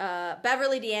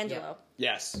 Beverly D'Angelo. Yep.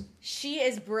 Yes. She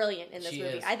is brilliant in this She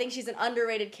movie. is. I think she's an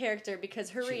underrated character because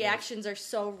her She reactions are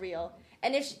so real.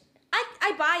 And if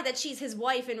I buy that she's his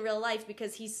wife in real life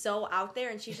because he's so out there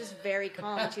and she's just very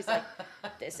calm. And she's like,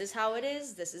 "This is how it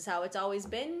is. This is how it's always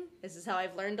been. This is how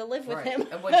I've learned to live with him."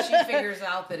 And when she figures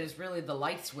out that it's really the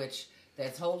light switch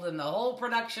that's holding the whole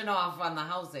production off on the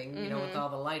housing, with all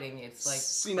the lighting, it's like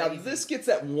See, now this gets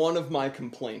at one of my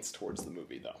complaints towards the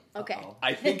movie, though. Okay. Uh-oh.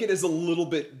 I think it is a little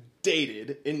bit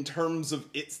dated in terms of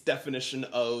its definition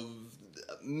of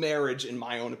marriage, in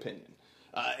my own opinion.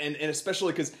 And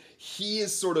especially because he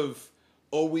is sort of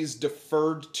always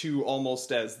deferred to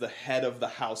almost as the head of the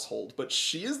household, but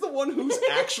she is the one who's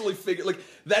actually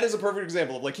that is a perfect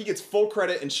example of he gets full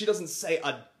credit and she doesn't say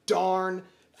a darn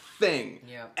thing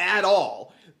at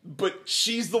all, but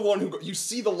she's the one who you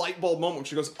see the light bulb moment when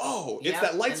she goes, "Oh, it's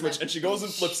that light switch," and she goes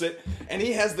and flips it, and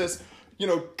he has this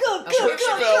church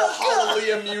bell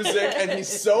hallelujah music, and he's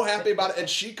so happy about it, and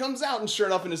she comes out and sure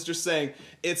enough and is just saying,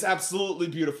 "It's absolutely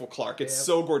beautiful, Clark, it's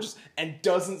so gorgeous," and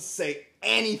doesn't say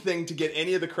anything to get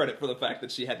any of the credit for the fact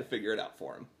that she had to figure it out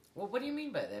for him. Well, what do you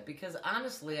mean by that? Because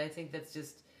honestly, I think that's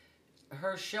just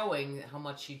her showing how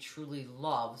much she truly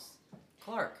loves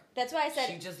Clark. That's why I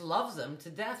said she just loves him to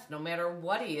death, no matter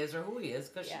what he is or who he is,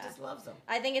 because she just loves him.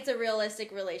 I think it's a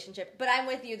realistic relationship. But I'm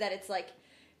with you that it's like,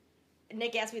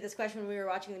 Nick asked me this question when we were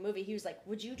watching the movie. He was like,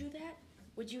 "Would you do that?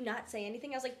 Would you not say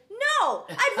anything?" I was like, "No!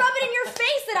 I'd rub it in your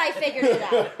face that I figured it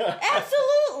out."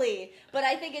 Absolutely. But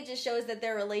I think it just shows that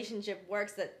their relationship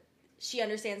works, that she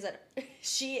understands that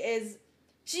she is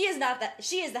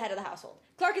the head of the household.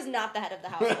 Clark is not the head of the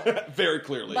household. Very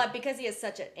clearly. But because he has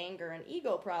such an anger and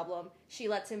ego problem, she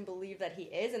lets him believe that he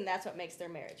is, and that's what makes their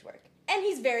marriage work. And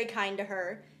he's very kind to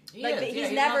her. He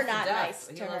he's never loves not to death. nice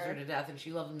to He loves her her. to death, and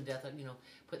she loves him to death.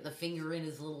 Putting the finger in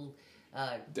his little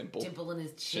dimple in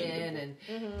his chin, and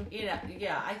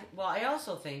I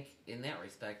also think in that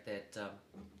respect that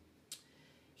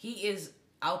he is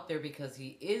out there because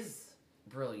he is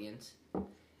brilliant,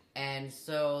 and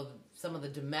so some of the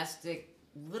domestic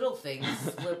little things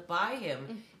slip by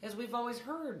him, as we've always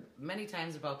heard many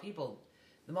times about people.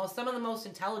 Some of the most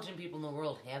intelligent people in the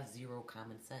world have zero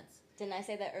common sense. Didn't I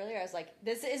say that earlier? I was like,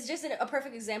 this is just a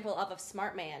perfect example of a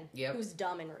smart man Yep. who's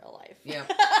dumb in real life. Yeah.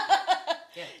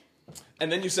 Yeah.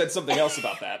 And then you said something else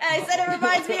about that. And I said it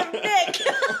reminds me of Nick.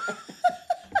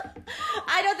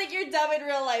 I don't think you're dumb in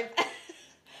real life.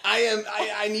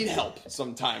 I need help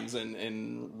sometimes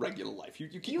in regular life. You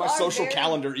keep You my are social very-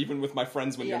 calendar even with my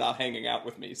friends when Yeah. you're not hanging out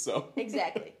with me, so.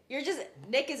 Exactly.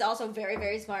 Nick is also very,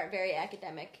 very smart, very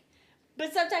academic.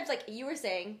 But sometimes, like you were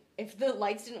saying, if the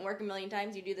lights didn't work a million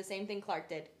times, you do the same thing Clark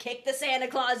did. Kick the Santa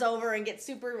Claus over and get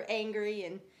super angry,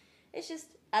 and it's just,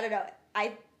 I don't know.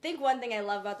 I think one thing I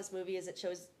love about this movie is it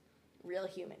shows real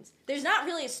humans. There's not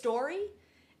really a story.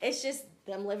 It's just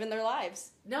them living their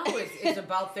lives. No, it's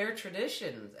about their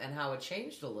traditions and how it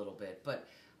changed a little bit. But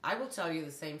I will tell you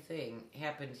the same thing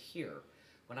happened here.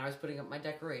 When I was putting up my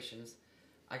decorations,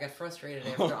 I got frustrated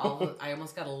after I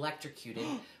almost got electrocuted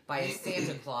by a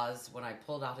Santa Claus when I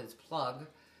pulled out his plug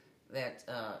that,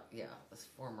 this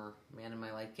former man in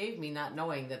my life gave me, not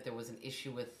knowing that there was an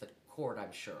issue with the cord,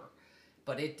 I'm sure.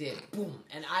 But it did. Boom.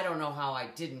 And I don't know how I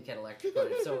didn't get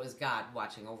electrocuted, so it was God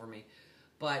watching over me.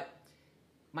 But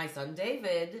my son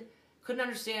David couldn't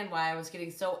understand why I was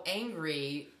getting so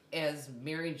angry as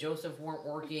Mary and Joseph weren't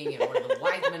working and where the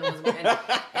wise men wasn't,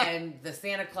 and the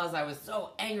Santa Claus. I was so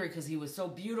angry because he was so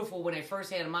beautiful when I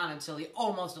first had him on until he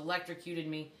almost electrocuted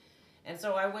me. And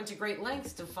so I went to great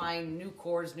lengths to find new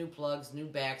cords, new plugs, new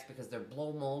backs because they're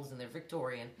blow molds and they're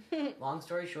Victorian. Long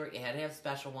story short, you had to have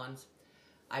special ones.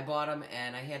 I bought them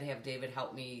and I had to have David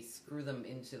help me screw them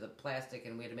into the plastic,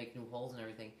 and we had to make new holes and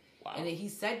everything. Wow. And he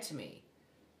said to me,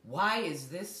 "Why is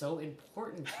this so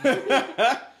important to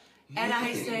you?" And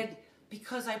I said,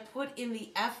 "Because I put in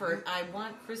the effort. I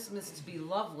want Christmas to be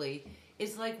lovely.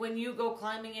 It's like when you go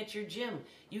climbing at your gym.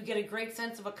 You get a great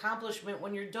sense of accomplishment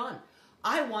when you're done.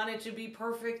 I want it to be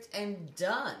perfect and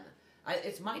done.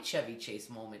 It's my Chevy Chase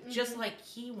moment, just like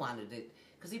he wanted it,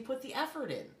 because he put the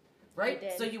effort in, right? He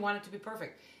did. So you want it to be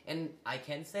perfect. And I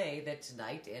can say that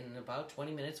tonight, in about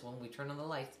 20 minutes when we turn on the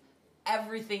lights,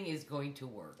 everything is going to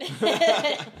work."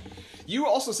 You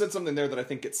also said something there that I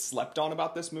think gets slept on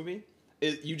about this movie.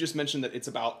 You just mentioned that it's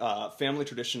about family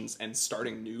traditions and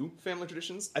starting new family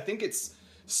traditions. I think it's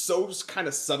so kind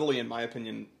of subtly, in my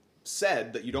opinion,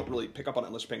 said that you don't really pick up on it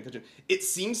unless you're paying attention. It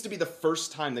seems to be the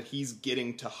first time that he's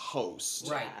getting to host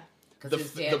Right. Yeah. 'Cause the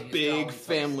his dad used to big always host.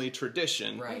 family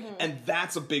tradition. Right. Mhm. And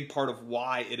that's a big part of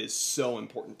why it is so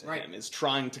important to Right. him, is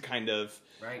trying to kind of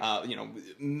Right.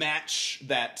 match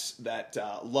that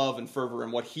love and fervor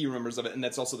and what he remembers of it. And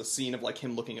that's also the scene of like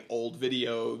him looking at old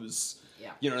videos,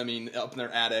 Yeah. you know what I mean, up in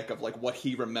their attic of like what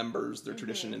he remembers their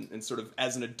tradition, and sort of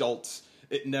as an adult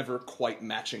it never quite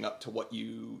matching up to what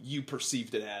you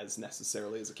perceived it as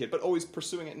necessarily as a kid, but always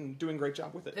pursuing it and doing a great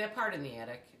job with it. That part in the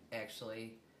attic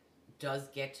actually does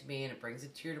get to me, and it brings a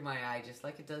tear to my eye, just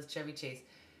like it does Chevy Chase,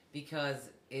 because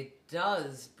it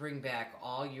does bring back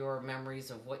all your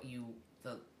memories of what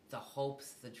the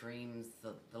hopes, the dreams,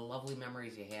 the lovely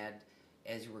memories you had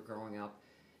as you were growing up,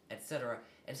 etc.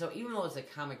 And so even though it's a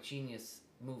comic genius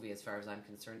movie as far as I'm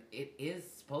concerned, it is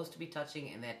supposed to be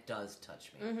touching, and that does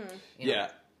touch me. You know,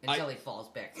 Yeah. until he falls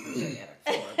back through the attic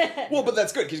floor. Well, but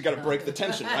that's good because you got to break the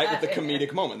tension, right? With the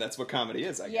comedic moment. That's what comedy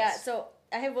is, I Yeah, guess. so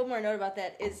I have one more note about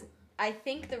that is I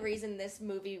think the reason this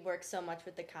movie works so much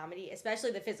with the comedy, especially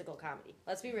the physical comedy,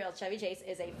 let's be real, Chevy Chase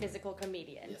is a physical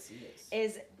comedian, Yes, he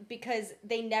is. because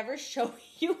they never show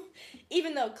you,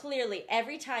 even though clearly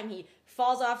every time he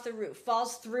falls off the roof,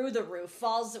 falls through the roof,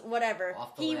 falls whatever,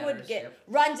 Off the he would ladders, get, yep.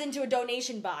 runs into a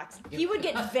donation box. He would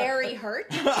get very hurt,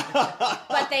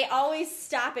 but they always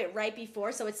stop it right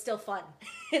before, so it's still fun.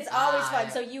 It's always fun, yeah.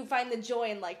 so you find the joy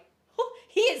in like,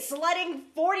 he is sledding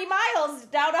 40 miles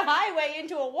down a highway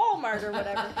into a Walmart or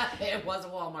whatever. It was a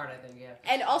Walmart, I think, yeah.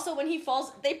 And also when he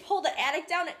falls, they pull the attic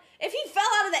down. If he fell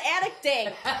out of the attic, dang,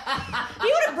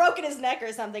 he would have broken his neck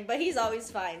or something, but he's always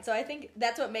fine. So I think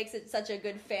that's what makes it such a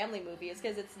good family movie, is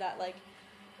because it's not like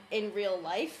in real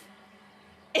life.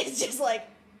 It's just like,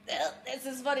 this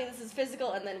is funny, this is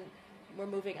physical, and then we're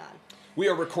moving on. We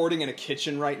are recording in a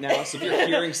kitchen right now, so if you're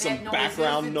hearing some That noise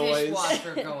background is the noise,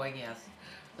 dishwasher going, yes.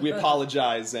 we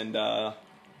apologize and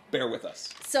bear with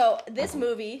us. So this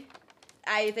movie,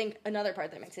 I think another part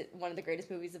that makes it one of the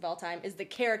greatest movies of all time is the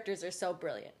characters are so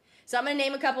brilliant. So I'm going to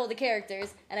name a couple of the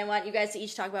characters, and I want you guys to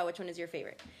each talk about which one is your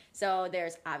favorite. So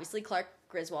there's obviously Clark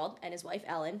Griswold and his wife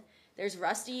Ellen. There's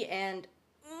Rusty and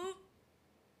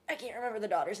I can't remember the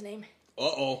daughter's name.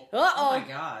 Uh-oh. Oh my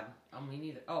god. Oh, me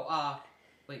neither. Oh,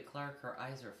 wait, Clark, her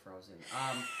eyes are frozen.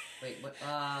 Wait, what,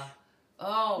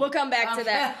 oh. We'll come back to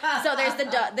that. So there's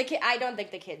the kid. I don't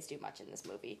think the kids do much in this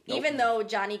movie. Nope. Even though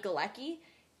Johnny Galecki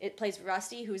it plays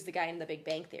Rusty, who's the guy in The Big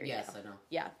Bang Theory. Yes, now. I know.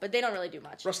 Yeah, but they don't really do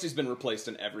much. Rusty's been replaced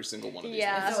in every single one of these.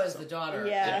 Yeah. And movies, so is the daughter.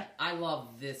 Yeah. And I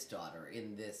love this daughter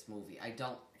in this movie.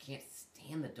 Can't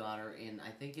stand the daughter in, I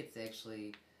think it's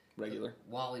actually Regular.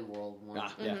 Wally World one.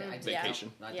 Ah, yeah. I just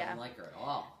Vacation. I Yeah. don't like her at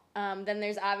all. Then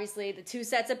there's obviously the two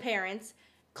sets of parents.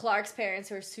 Clark's parents,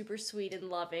 who are super sweet and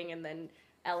loving, and then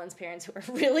Ellen's parents, who are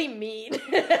really mean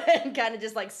and kind of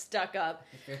just like stuck up.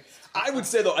 I would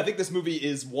say, though, I think this movie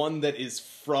is one that is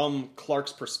from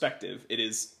Clark's perspective. It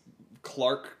is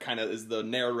Clark kind of is the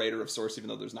narrator of sorts, even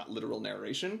though there's not literal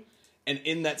narration. And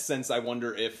in that sense, I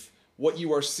wonder if what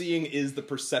you are seeing is the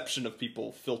perception of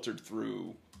people filtered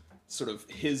through sort of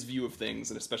his view of things,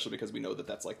 and especially because we know that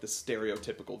that's like the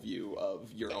stereotypical view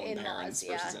of your own In-laws, parents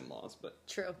yeah. versus in-laws. But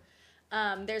True.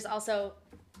 There's also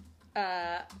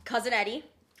Cousin Eddie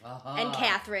and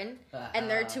Catherine, and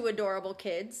their two adorable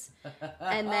kids.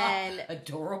 And then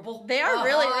Adorable. they are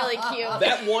really, really cute.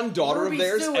 that one daughter Ruby of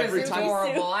theirs, Sue every is time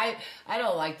adorable. I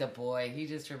don't like the boy. He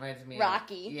just reminds me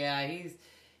Rocky. Of, yeah, he's.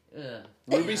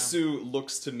 Ruby Sue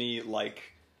looks to me like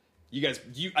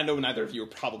I know neither of you are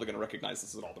probably going to recognize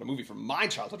this at all, but a movie from my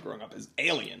childhood growing up is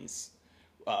Aliens,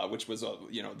 which was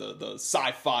the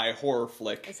sci-fi horror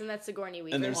flick. Isn't that Sigourney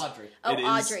Weaver? And there's Audrey. Oh, it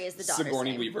Audrey is the daughter's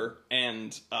Sigourney name. Weaver,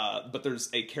 and but there's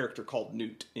a character called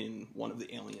Newt in one of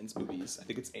the Aliens movies. I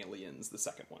think it's Aliens, the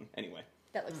second one. Anyway,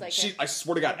 That looks like I her.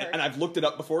 swear to God, I've heard. and I've looked it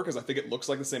up before because I think it looks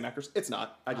like the same actress. It's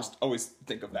not. I just always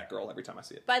think of that girl every time I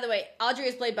see it. By the way, Audrey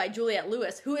is played by Juliette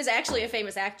Lewis, who is actually a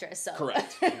famous actress. So.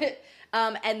 Correct.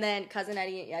 And then Cousin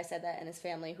Eddie, yeah, I said that, and his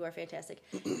family, who are fantastic.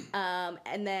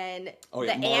 And then Oh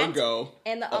yeah, the aunt Margot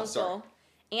and the Oh, uncle, sorry.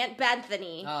 Aunt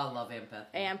Bethany. Oh, I love Aunt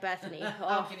Bethany. Aunt Bethany.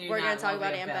 How Oh, can you we're gonna not talk love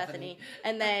about Aunt Aunt Bethany. Bethany?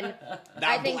 And then That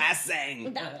I think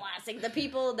blessing. that blasting. The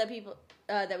people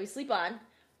that we sleep on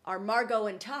are Margot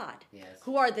and Todd, Yes.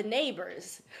 who are the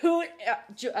neighbors. Who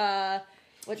Julia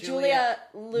Julia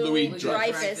Louis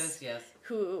Dreyfus, Yes.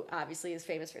 who obviously is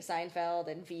famous for Seinfeld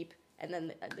and Veep. And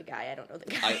then the guy, I don't know the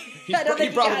guy. He I don't he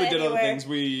think probably got did other anywhere.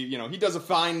 things. He does a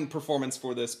fine performance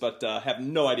for this, but have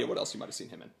no idea what else you might have seen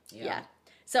him in. Yeah.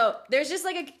 So there's just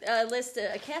like a list,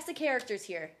 a cast of characters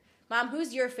here. Mom,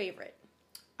 who's your favorite?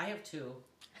 I have two.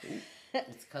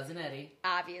 It's Cousin Eddie.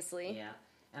 Obviously. Yeah.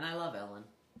 And I love Ellen.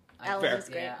 Ellen Fair. is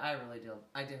great. Yeah, I really do.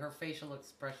 Her facial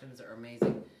expressions are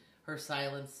amazing. Her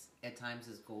silence at times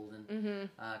is golden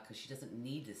because she doesn't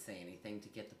need to say anything to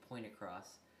get the point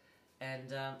across.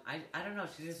 And I don't know,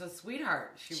 she's just a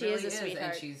sweetheart. She really is a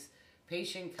sweetheart. And she's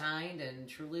patient, kind, and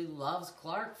truly loves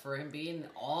Clark for him being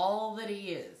all that he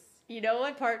is. You know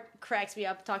what part cracks me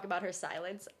up? Talk about her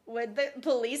silence. When the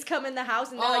police come in the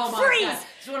house and they're Oh like, my freeze! God.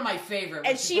 It's one of my favorite.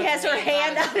 And she has her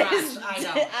hand on his, I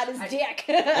know. on his dick.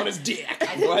 On his dick.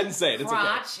 Go ahead and say it. It's okay.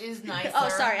 Crotch is nicer. Oh,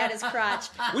 sorry, on his crotch.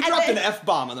 We And dropped then- an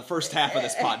F-bomb on the first half of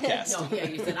this podcast. No, yeah,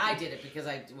 you said I did it because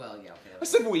well, yeah, okay. I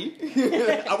said we.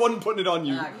 I wasn't putting it on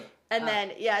you. Okay. And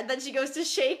then she goes to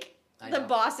shake I the know.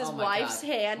 boss's Oh my wife's God.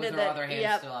 hand, With and her then other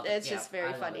hand still up. it's Yeah, just very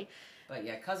I love funny. it. But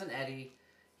yeah, Cousin Eddie,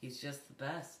 he's just the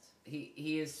best. He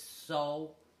is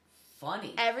so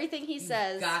funny. Everything he You've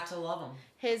says, got to love him.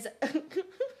 his this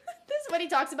is what he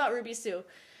talks about Ruby Sue.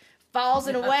 Falls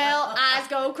in a well, eyes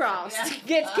go cross. Yeah.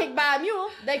 Gets kicked by a mule,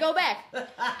 they go back.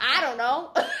 I don't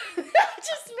know. It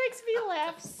just makes me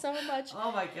laugh so much.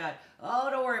 Oh my God. Oh,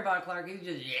 don't worry about it, Clark. He's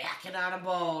just yakking on a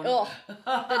bone. Ugh,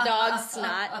 the dog's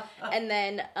snot. And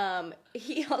then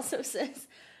he also says,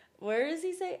 where does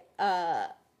he say?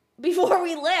 Before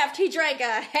we left, he drank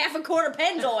a half a quart of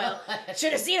Pennzoil.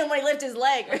 Should have seen him when he lifted his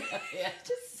leg. Yeah.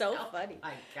 Just so funny.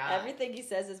 My God. Everything he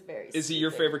says is very Is he your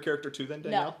stupid. favorite character too then,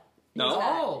 Danielle? No. No? He's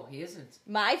not. Oh, he isn't.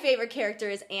 My favorite character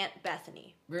is Aunt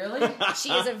Bethany. Really? She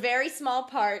is a very small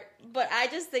part, but I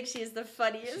just think she is the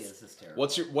funniest. She is hysterical.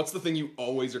 What's the thing you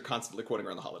always are constantly quoting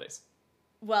around the holidays?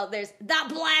 Well, there's the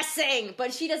blessing,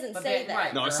 but she doesn't But say they- that.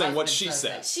 right. No, I'm Her saying what husband she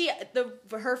says says.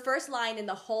 Her first line in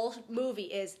the whole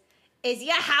movie is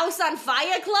your house on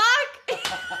fire, Clark?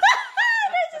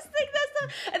 I just think that's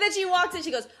the... And then she walks in,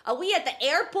 she goes, are we at the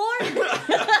airport?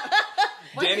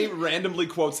 Danny randomly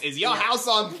quotes, "Is your Yeah. house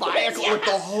on fire?" Yeah. With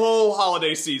the whole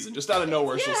holiday season, just out of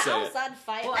nowhere, Your she'll say house it. on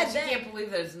fire. Well, and she then, can't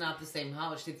believe that it's not the same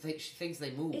house. She thinks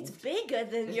they moved. it's bigger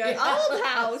than your Yeah. old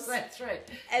house. That's right.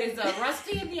 And- Is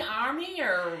Rusty in the army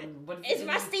or what? Is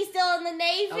Rusty still in the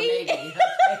Navy? Oh, Navy. Okay.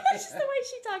 It's just the way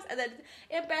she talks. And then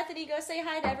Aunt Bethany goes say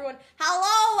hi to everyone.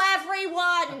 Hello,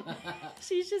 everyone.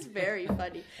 She's just very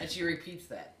funny. And she repeats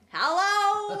that.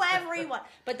 Hello, everyone.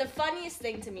 But the funniest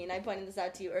thing to me, and I pointed this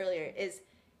out to you earlier, is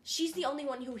she's the only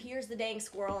one who hears the dang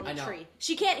squirrel in I the know. tree.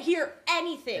 She can't hear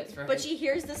anything, That's right. but she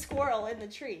hears the squirrel in the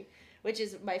tree, which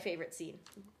is my favorite scene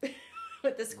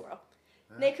with the squirrel.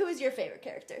 Nick, who is your favorite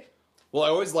character? Well, I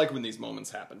always like when these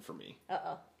moments happen for me.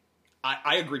 Uh-oh.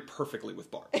 I agree perfectly with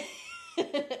Barb.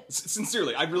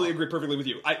 Sincerely, I really agree perfectly with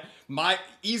you. I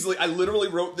literally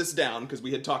wrote this down because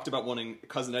we had talked about wanting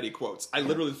Cousin Eddie quotes.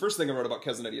 The first thing I wrote about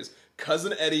Cousin Eddie is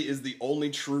Cousin Eddie is the only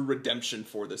true redemption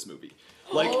for this movie.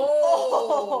 Like,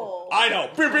 I know,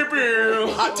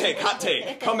 hot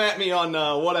take. Come at me on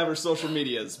whatever social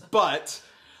medias, but.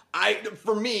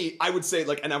 For me, I would say,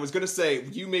 like, and I was gonna say,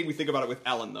 you made me think about it with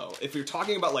Ellen, though. If you're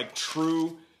talking about, like,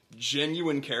 true,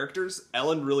 genuine characters,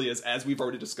 Ellen really is, as we've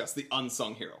already discussed, the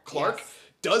unsung hero. Clark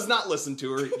does not listen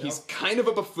to her. He's kind of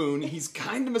a buffoon. He's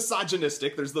kind of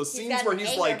misogynistic. There's those scenes where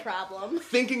he's, like,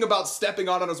 thinking about stepping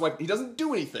out on his wife. He doesn't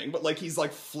do anything, but, like, he's,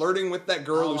 like, flirting with that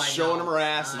girl who's showing him her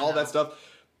ass and all that stuff.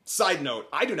 Side note,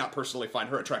 I do not personally find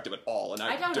her attractive at all. And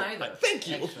I don't either. Thank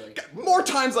you. Actually. More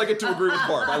times I get to agree with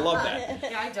Barb. I love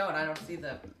that. Yeah, I don't see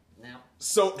the... No.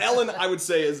 So Ellen, I would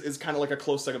say, is kind of like a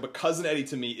close second. But Cousin Eddie,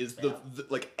 to me, is the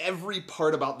like, every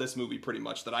part about this movie, pretty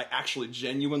much, that I actually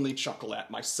genuinely chuckle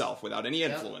at myself without any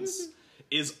influence,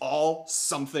 is all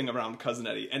something around Cousin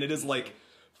Eddie. And it is, like...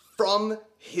 From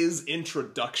his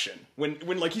introduction, when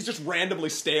like he's just randomly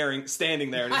standing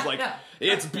there, and he's like,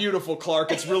 "It's beautiful,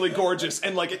 Clark. It's really gorgeous,"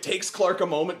 and like it takes Clark a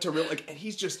moment to really like, and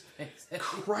he's just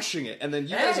crushing it. And then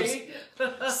you guys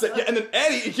and then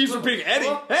Eddie, he keeps repeating, "Eddie,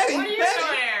 Eddie, what are you Eddie."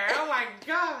 doing here? Oh my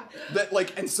god! That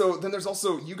like, and so then there's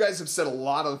also, you guys have said a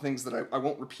lot of things that I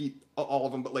won't repeat all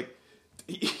of them, but like.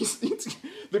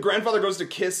 The grandfather goes to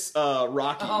kiss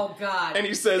Rocky. Oh God! And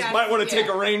he says, "Might want to take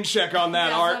a rain check on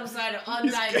that, Art." Some sort of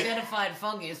unidentified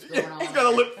fungus going on. He's got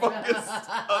a lip fungus.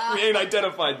 We ain't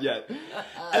identified yet.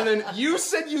 And then you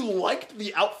said you liked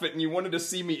the outfit and you wanted to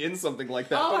see me in something like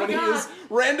that. Oh but when he is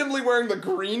randomly wearing the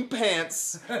green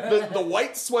pants, the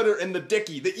white sweater, and the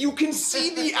dickie, that you can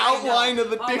see the outline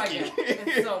of the dickie.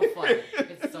 It's so funny.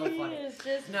 It's so funny.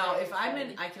 No, if I'm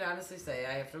in, I can honestly say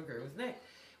I have to agree with Nick.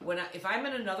 If I'm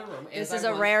in another room, this is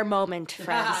a rare moment,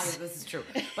 friends. This is true.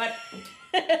 But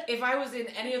if I was in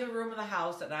any other room of the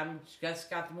house and I'm just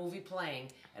got the movie playing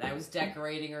and I was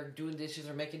decorating or doing dishes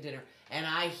or making dinner and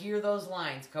I hear those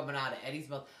lines coming out of Eddie's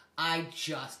mouth, I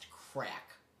just crack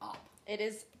up.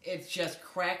 It's just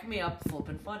crack me up,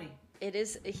 flipping funny. It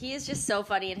is. He is just so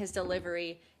funny, and his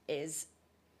delivery is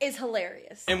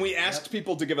hilarious. And we asked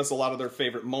people to give us a lot of their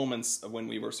favorite moments when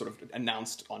we were sort of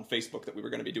announced on Facebook that we were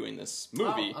going to be doing this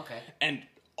movie. Oh, okay. And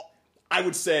I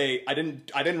would say, I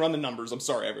didn't run the numbers, I'm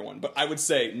sorry everyone, but I would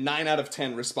say 9 out of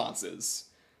 10 responses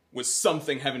was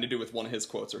something having to do with one of his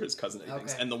quotes or his Cousin Eddie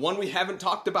things. And the one we haven't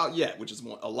talked about yet, which is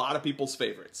a lot of people's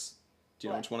favorites. Do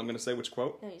you know which one I'm going to say, which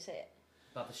quote? No, you say it.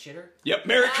 About the shitter? Yep,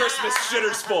 Merry Christmas,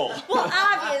 shitter's full. Well,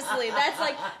 obviously, that's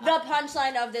like the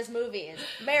punchline of this movie is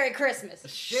Merry Christmas,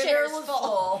 shitter's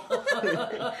full.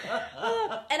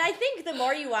 And I think the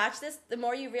more you watch this, the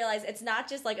more you realize it's not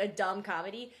just like a dumb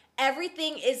comedy.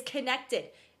 Everything is connected.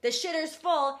 The shitter's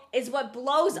full is what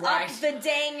blows up the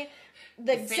dang...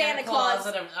 The Santa Claus.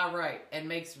 Right. And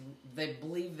makes they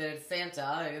believe that it's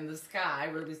Santa in the sky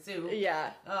really soon.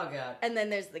 Yeah. Oh, God. And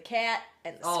then there's the cat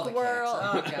and the squirrel.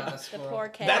 The cats. Oh, God, the squirrel. The poor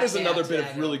cat. That is another bit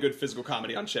of really good physical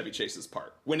comedy on Chevy Chase's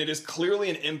part. When it is clearly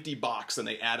an empty box and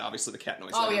they add, obviously, the cat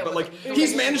noise. But, like,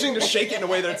 he's managing to shake it in a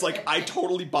way that it's like, I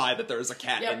totally buy that there is a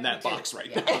cat in that box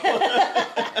right now.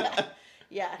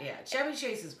 Yeah. Yeah. Chevy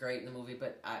Chase is great in the movie,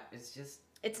 but it's just...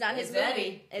 It's not his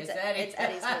movie. It's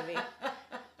Eddie's movie.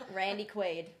 Randy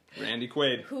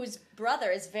Quaid. Whose brother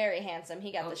is very handsome.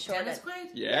 He got the short Dennis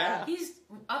Quaid? Yeah. He's...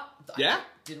 yeah. I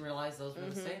didn't realize those were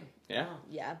the same. Yeah. Oh.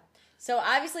 Yeah. So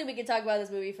obviously we could talk about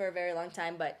this movie for a very long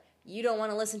time, but you don't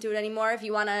want to listen to it anymore. If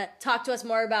you want to talk to us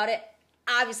more about it,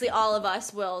 obviously all of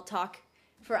us will talk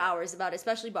for hours about it,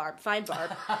 especially Barb. Find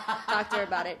Barb. Talk to her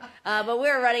about it. But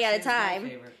we're running out of time.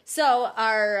 So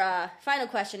our final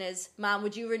question is, Mom,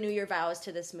 would you renew your vows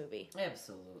to this movie?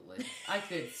 Absolutely. I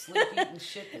could sleep, eat, and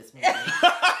shit this movie.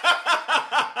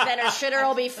 Then her shitter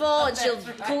will be full and she'll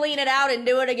clean it out and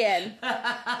do it again.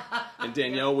 And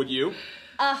Danielle, would you?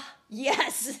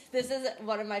 Yes. This is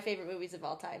one of my favorite movies of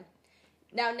all time.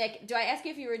 Now, Nick, do I ask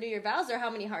you if you renew your vows or how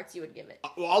many hearts you would give it?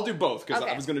 Well, I'll do both because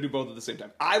I was going to do both at the same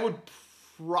time. I would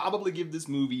probably give this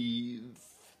movie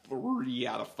 3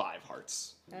 out of 5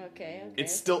 hearts. Okay. It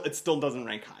still doesn't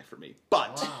rank high for me,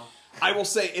 but I will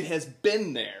say it has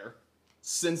been there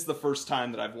since the first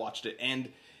time that I've watched it,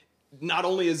 and not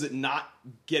only is it not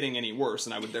getting any worse,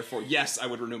 and I would therefore, yes, I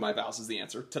would renew my vows is the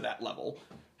answer to that level.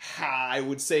 I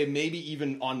would say maybe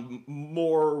even on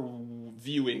more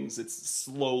viewings, it's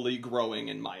slowly growing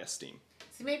in my esteem.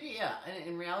 See, maybe,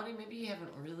 in reality, maybe you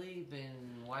haven't really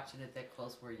been watching it that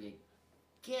close where you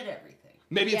get everything.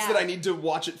 Maybe it's Yeah. that I need to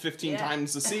watch it 15 Yeah.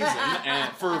 times a season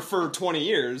and for 20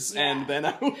 years, and then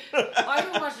I... Well, I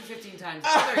haven't watched it 15 times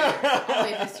other years,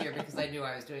 only this year because I knew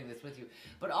I was doing this with you,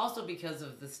 but also because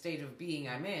of the state of being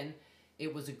I'm in.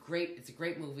 It's a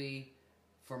great movie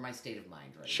for my state of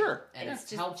mind right Sure. now. And It's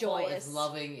it's just helpful, joyous. it's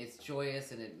loving, it's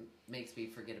joyous, and it makes me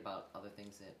forget about other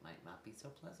things that might not be so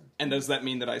pleasant. And does that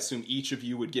mean that I assume each of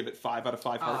you would give it 5 out of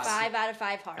 5 hearts? 5 out of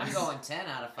 5 hearts. I'm going 10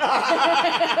 out of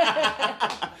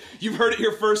 5. You've heard it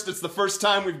here first. It's the first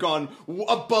time we've gone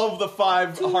above the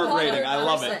 5 heart rating. I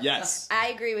love it. 200%. Yes. I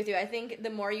agree with you. I think the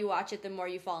more you watch it, the more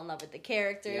you fall in love with the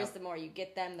characters, Yeah. the more you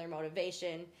get them, their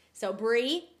motivation. So,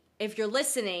 Bree, if you're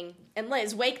listening, and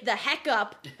Liz, wake the heck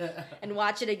up and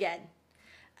watch it again.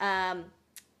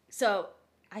 So,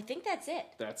 I think that's it.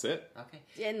 That's it. Okay.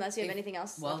 Unless you have anything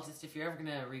else. Well, just if you're ever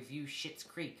going to review Schitt's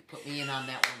Creek, put me in on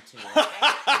that one too.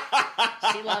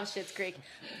 Okay? She loves Schitt's Creek.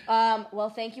 Well,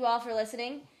 thank you all for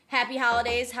listening. Happy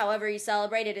holidays, however you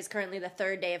celebrate. It is currently the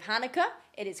 3rd day of Hanukkah.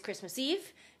 It is Christmas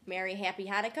Eve. Merry, happy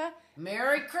Hanukkah.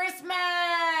 Merry Christmas!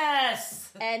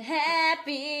 And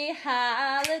happy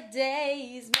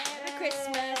holidays. Merry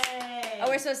Christmas. Oh,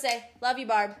 we're supposed to say, love you,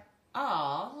 Barb.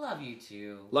 Aw, love you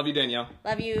too. Love you, Danielle.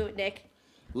 Love you, Nick.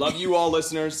 Love you all,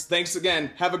 listeners. Thanks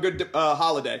again. Have a good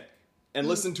holiday. And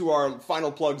listen to our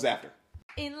final plugs after.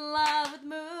 In love with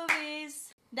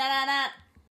movies. Da-da-da.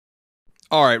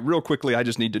 All right, real quickly, I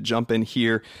just need to jump in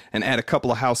here and add a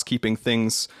couple of housekeeping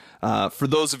things. For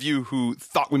those of you who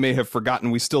thought we may have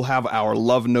forgotten, we still have our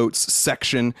Love Notes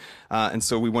section, and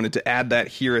so we wanted to add that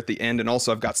here at the end, and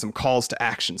also I've got some calls to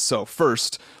action. So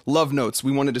first, Love Notes,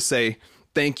 we wanted to say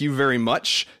thank you very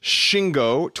much.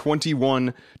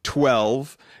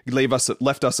 Shingo2112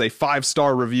 left us a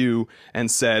 5-star review and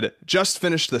said, just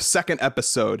finished the 2nd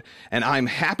episode, and I'm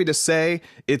happy to say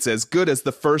it's as good as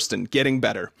the first and getting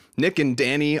better. Nick and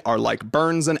Danny are like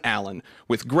Burns and Allen,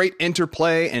 with great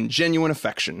interplay and genuine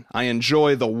affection. I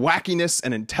enjoy the wackiness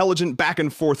and intelligent back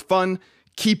and forth fun.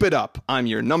 Keep it up. I'm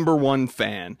your #1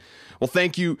 fan. Well,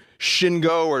 thank you,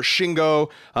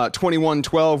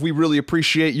 Shingo2112. We really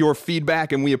appreciate your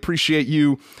feedback, and we appreciate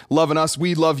you loving us.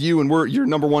 We love you, and we're your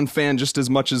 #1 fan just as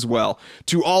much as well.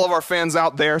 To all of our fans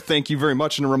out there, thank you very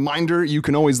much. And a reminder, you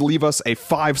can always leave us a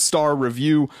 5-star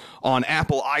review on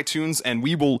Apple iTunes, and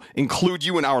we will include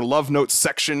you in our Love Notes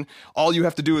section. All you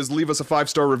have to do is leave us a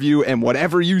 5-star review, and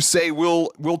whatever you say, we'll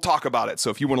talk about it.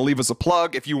 So if you want to leave us a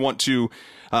plug, if you want to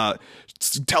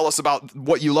tell us about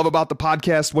what you love about the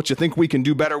podcast, what you think we can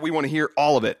do better, we want to hear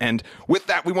all of it. And with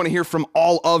that, we want to hear from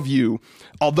all of you.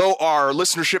 Although our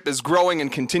listenership is growing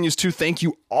and continues to, thank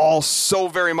you all so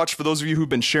very much. For those of you who've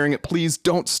been sharing it, please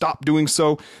don't stop doing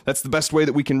so. That's the best way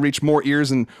that we can reach more ears,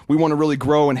 and we want to really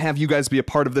grow and have you guys be a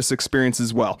part of this experience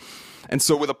as well. And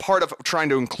so with a part of trying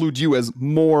to include you as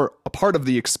more a part of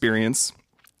the experience,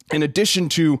 in addition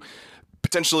to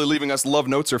potentially leaving us love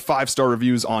notes or 5-star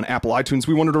reviews on Apple iTunes,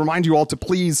 we wanted to remind you all to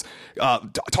please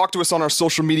talk to us on our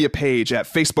social media page at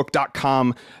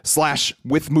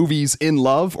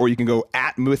facebook.com/withmoviesinlove, or you can go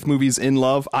at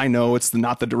withmoviesinlove. I know it's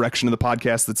not the direction of the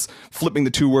podcast that's flipping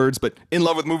the 2 words, but In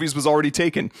Love with Movies was already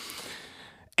taken.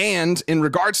 And in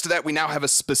regards to that, we now have a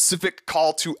specific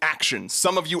call to action.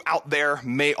 Some of you out there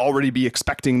may already be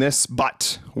expecting this,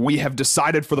 but we have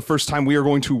decided for the first time we are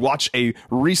going to watch a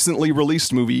recently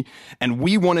released movie, and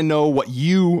we want to know what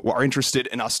you are interested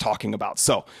in us talking about.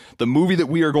 So the movie that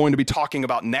we are going to be talking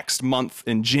about next month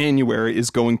in January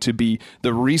is going to be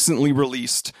the recently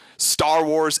released Star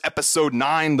Wars Episode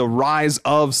 9, The Rise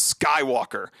of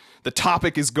Skywalker. The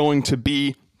topic is going to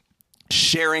be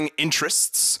sharing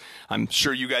interests. I'm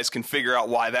sure you guys can figure out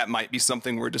why that might be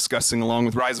something we're discussing along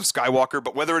with Rise of Skywalker,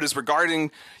 but whether it is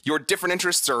regarding your different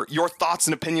interests or your thoughts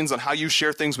and opinions on how you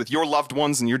share things with your loved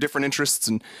ones and your different interests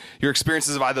and your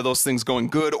experiences of either those things going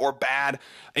good or bad,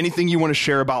 anything you want to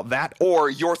share about that, or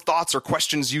your thoughts or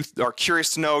questions you are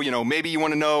curious to know, maybe you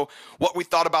want to know what we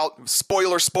thought about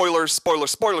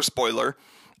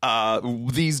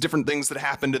these different things that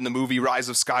happened in the movie Rise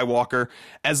of Skywalker.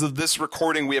 As of this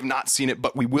recording, we have not seen it,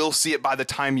 but we will see it by the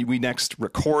time we next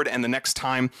record, and the next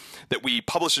time that we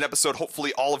publish an episode,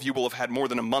 hopefully all of you will have had more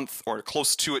than a month or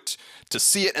close to it to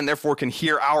see it, and therefore can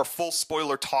hear our full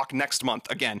spoiler talk next month.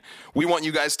 Again, we want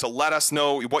you guys to let us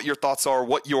know what your thoughts are,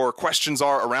 what your questions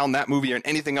are around that movie and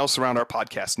anything else around our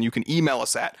podcast, and you can email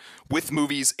us at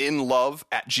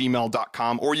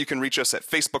withmoviesinlove@gmail.com, or you can reach us at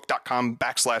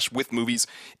facebook.com/withmovies.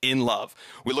 in love.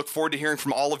 We look forward to hearing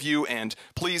from all of you, and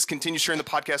please continue sharing the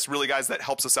podcast. Really, guys, that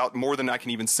helps us out more than I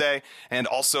can even say. And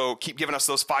also keep giving us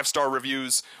those 5-star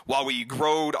reviews. While we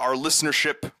grew our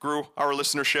listenership,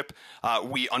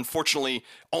 we unfortunately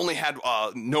only had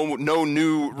no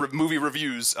new movie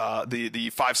reviews,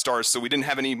 the 5 stars, so we didn't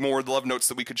have any more love notes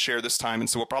that we could share this time, and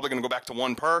so we're probably going to go back to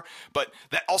 1 per. But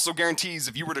that also guarantees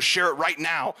if you were to share it right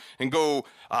now and go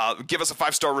give us a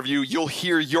 5-star review, you'll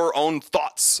hear your own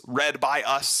thoughts read by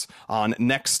us on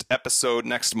next episode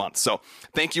next month. So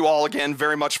thank you all again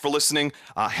very much for listening.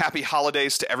 Happy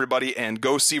holidays to everybody, and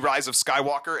go see Rise of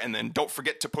Skywalker, and then don't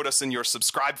forget to put us in your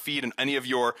subscribe feed and any of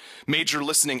your major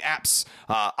listening apps,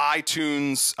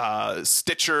 iTunes,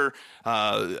 Stitcher,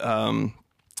 and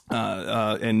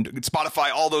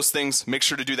Spotify, all those things. Make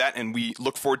sure to do that, and we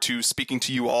look forward to speaking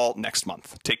to you all next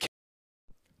month. Take care.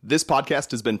 This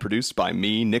podcast has been produced by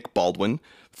me, Nick Baldwin.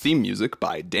 Theme music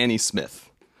by Danny Smith,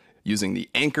 using the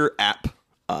Anchor app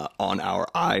on our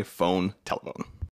iPhone telephone.